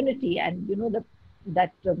community? And you know, the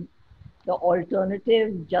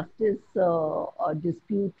alternative justice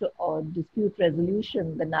dispute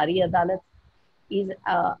resolution, the Nari Adalat, is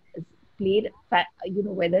played, you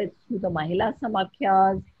know, whether it's through the Mahila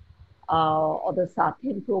Samakhyas or the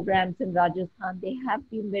Sathin programs in Rajasthan, they have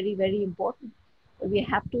been very, very important. We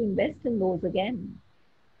have to invest in those again.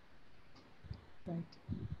 Right.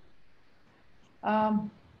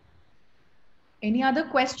 Any other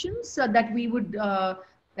questions that you would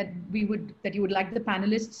like the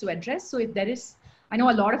panelists to address? So if there is, I know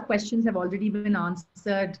a lot of questions have already been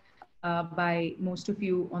answered by most of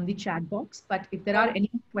you on the chat box, but if there are any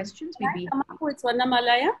questions, Can I come up with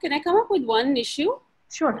Swarnamalya? Can I come up with one issue?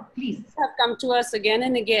 Sure, please. Have come to us again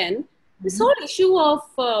and again. This whole issue of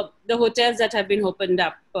the hotels that have been opened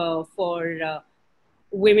up for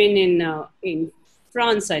women in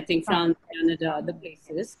France, I think, France, Canada, other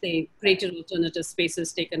places, they created alternative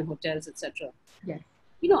spaces, taken hotels, etc. Yes.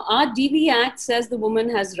 You know, our DV Act says the woman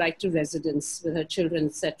has right to residence with her children,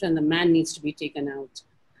 etc., and the man needs to be taken out.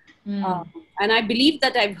 And I believe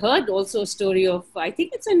that I've heard also a story of, I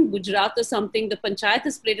think it's in Gujarat or something, the panchayat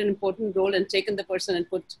has played an important role and taken the person and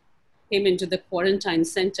put him into the quarantine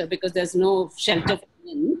center because there's no shelter for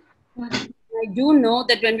him. I do know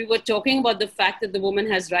that when we were talking about the fact that the woman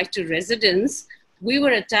has right to residence, we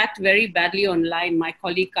were attacked very badly online. My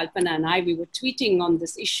colleague Kalpana and I, we were tweeting on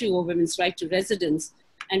this issue of women's right to residence,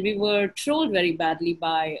 and we were trolled very badly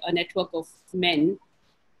by a network of men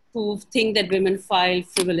who think that women file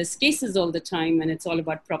frivolous cases all the time and it's all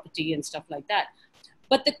about property and stuff like that.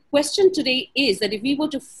 But the question today is that if we were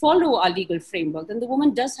to follow our legal framework, then the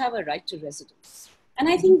woman does have a right to residence. And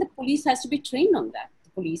I think the police has to be trained on that, the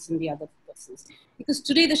police and the other persons. Because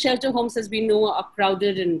today the shelter homes, as we know, are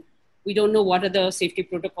crowded and we don't know what are the safety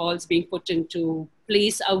protocols being put into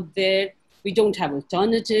place out there. We don't have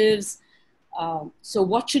alternatives. So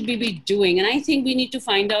what should we be doing? And I think we need to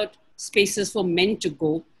find out spaces for men to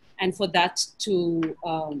go and for that to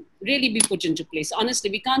really be put into place. Honestly,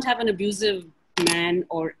 we can't have an abusive man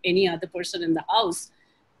or any other person in the house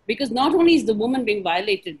because not only is the woman being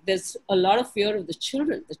violated, there's a lot of fear of the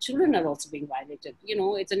children. The children are also being violated. You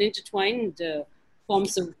know, it's an intertwined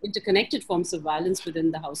interconnected forms of violence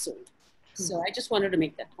within the household. So I just wanted to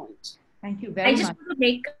make that point. Thank you very much.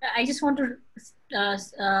 I just want to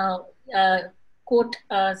quote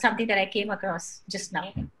something that I came across just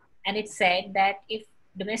now. And it said that if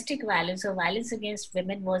domestic violence or violence against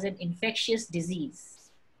women was an infectious disease,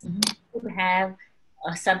 we would have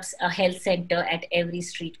a health center at every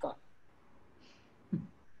street corner.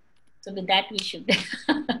 So with that, we should,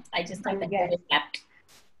 I just thought that was apt.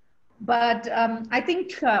 But I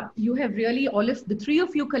think you have really, all of the three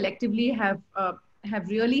of you collectively have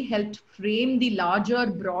really helped frame the larger,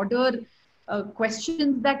 broader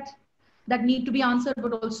questions that need to be answered,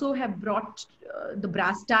 but also have brought the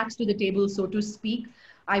brass tacks to the table, so to speak.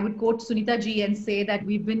 I would quote Suneeta ji and say that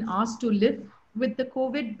we've been asked to live with the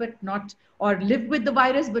COVID, but not, or live with the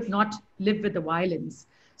virus, but not live with the violence.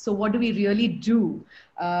 So what do we really do?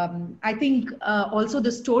 I think also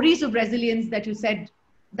the stories of resilience that you said,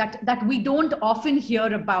 that we don't often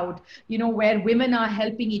hear about, you know, where women are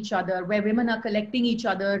helping each other, where women are collecting each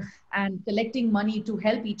other and collecting money to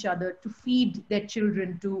help each other, to feed their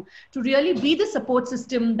children, to really be the support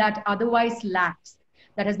system that otherwise lacks,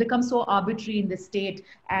 that has become so arbitrary in the state.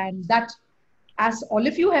 And that, as all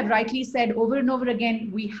of you have rightly said over and over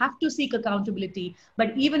again, we have to seek accountability.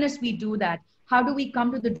 But even as we do that, how do we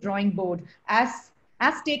come to the drawing board as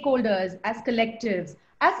stakeholders, as collectives,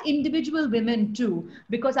 as individual women too?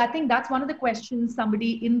 Because I think that's one of the questions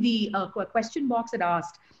somebody in the question box had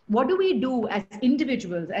asked. What do we do as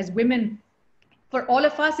individuals, as women? For all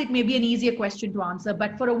of us, it may be an easier question to answer,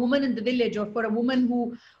 but for a woman in the village, or for a woman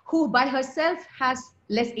who by herself has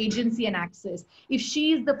less agency and access, if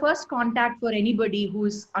she is the first contact for anybody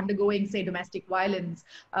who's undergoing, say, domestic violence,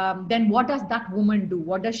 then what does that woman do?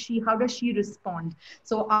 How does she respond?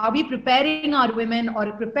 So are we preparing our women,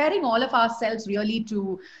 or preparing all of ourselves really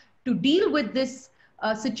to deal with this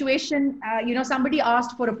situation? You know, somebody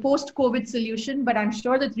asked for a post-COVID solution, but I'm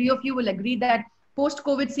sure the three of you will agree that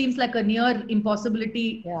post-COVID seems like a near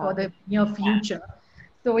impossibility for the near future.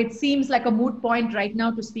 So it seems like a moot point right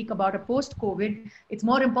now to speak about a post-COVID. It's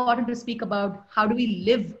more important to speak about how do we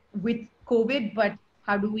live with COVID, but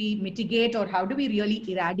how do we mitigate, or how do we really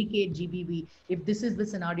eradicate GBV if this is the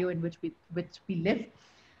scenario in which we live.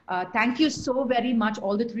 Thank you so very much,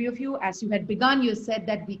 all the three of you. As you had begun, you said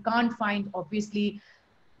that we can't find, obviously,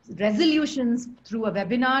 resolutions through a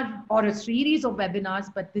webinar or a series of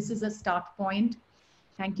webinars, but this is a start point.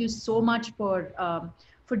 Thank you so much for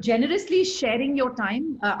generously sharing your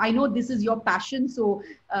time. I know this is your passion, so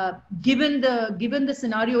given the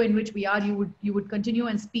scenario in which we are, you would continue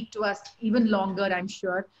and speak to us even longer, I'm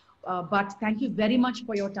sure. But thank you very much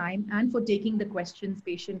for your time and for taking the questions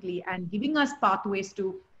patiently and giving us pathways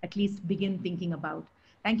to at least begin thinking about.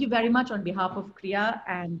 Thank you very much on behalf of Kriya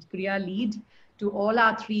and Kriya Lead to all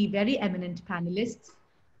our three very eminent panelists,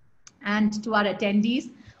 and to our attendees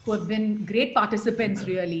who have been great participants,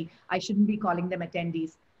 really. I shouldn't be calling them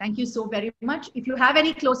attendees. Thank you so very much. If you have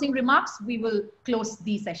any closing remarks, we will close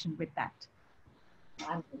the session with that.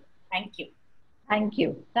 Thank you. Thank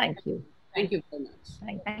you. Thank you. Thank you very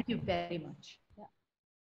much. Thank you very much. Yeah.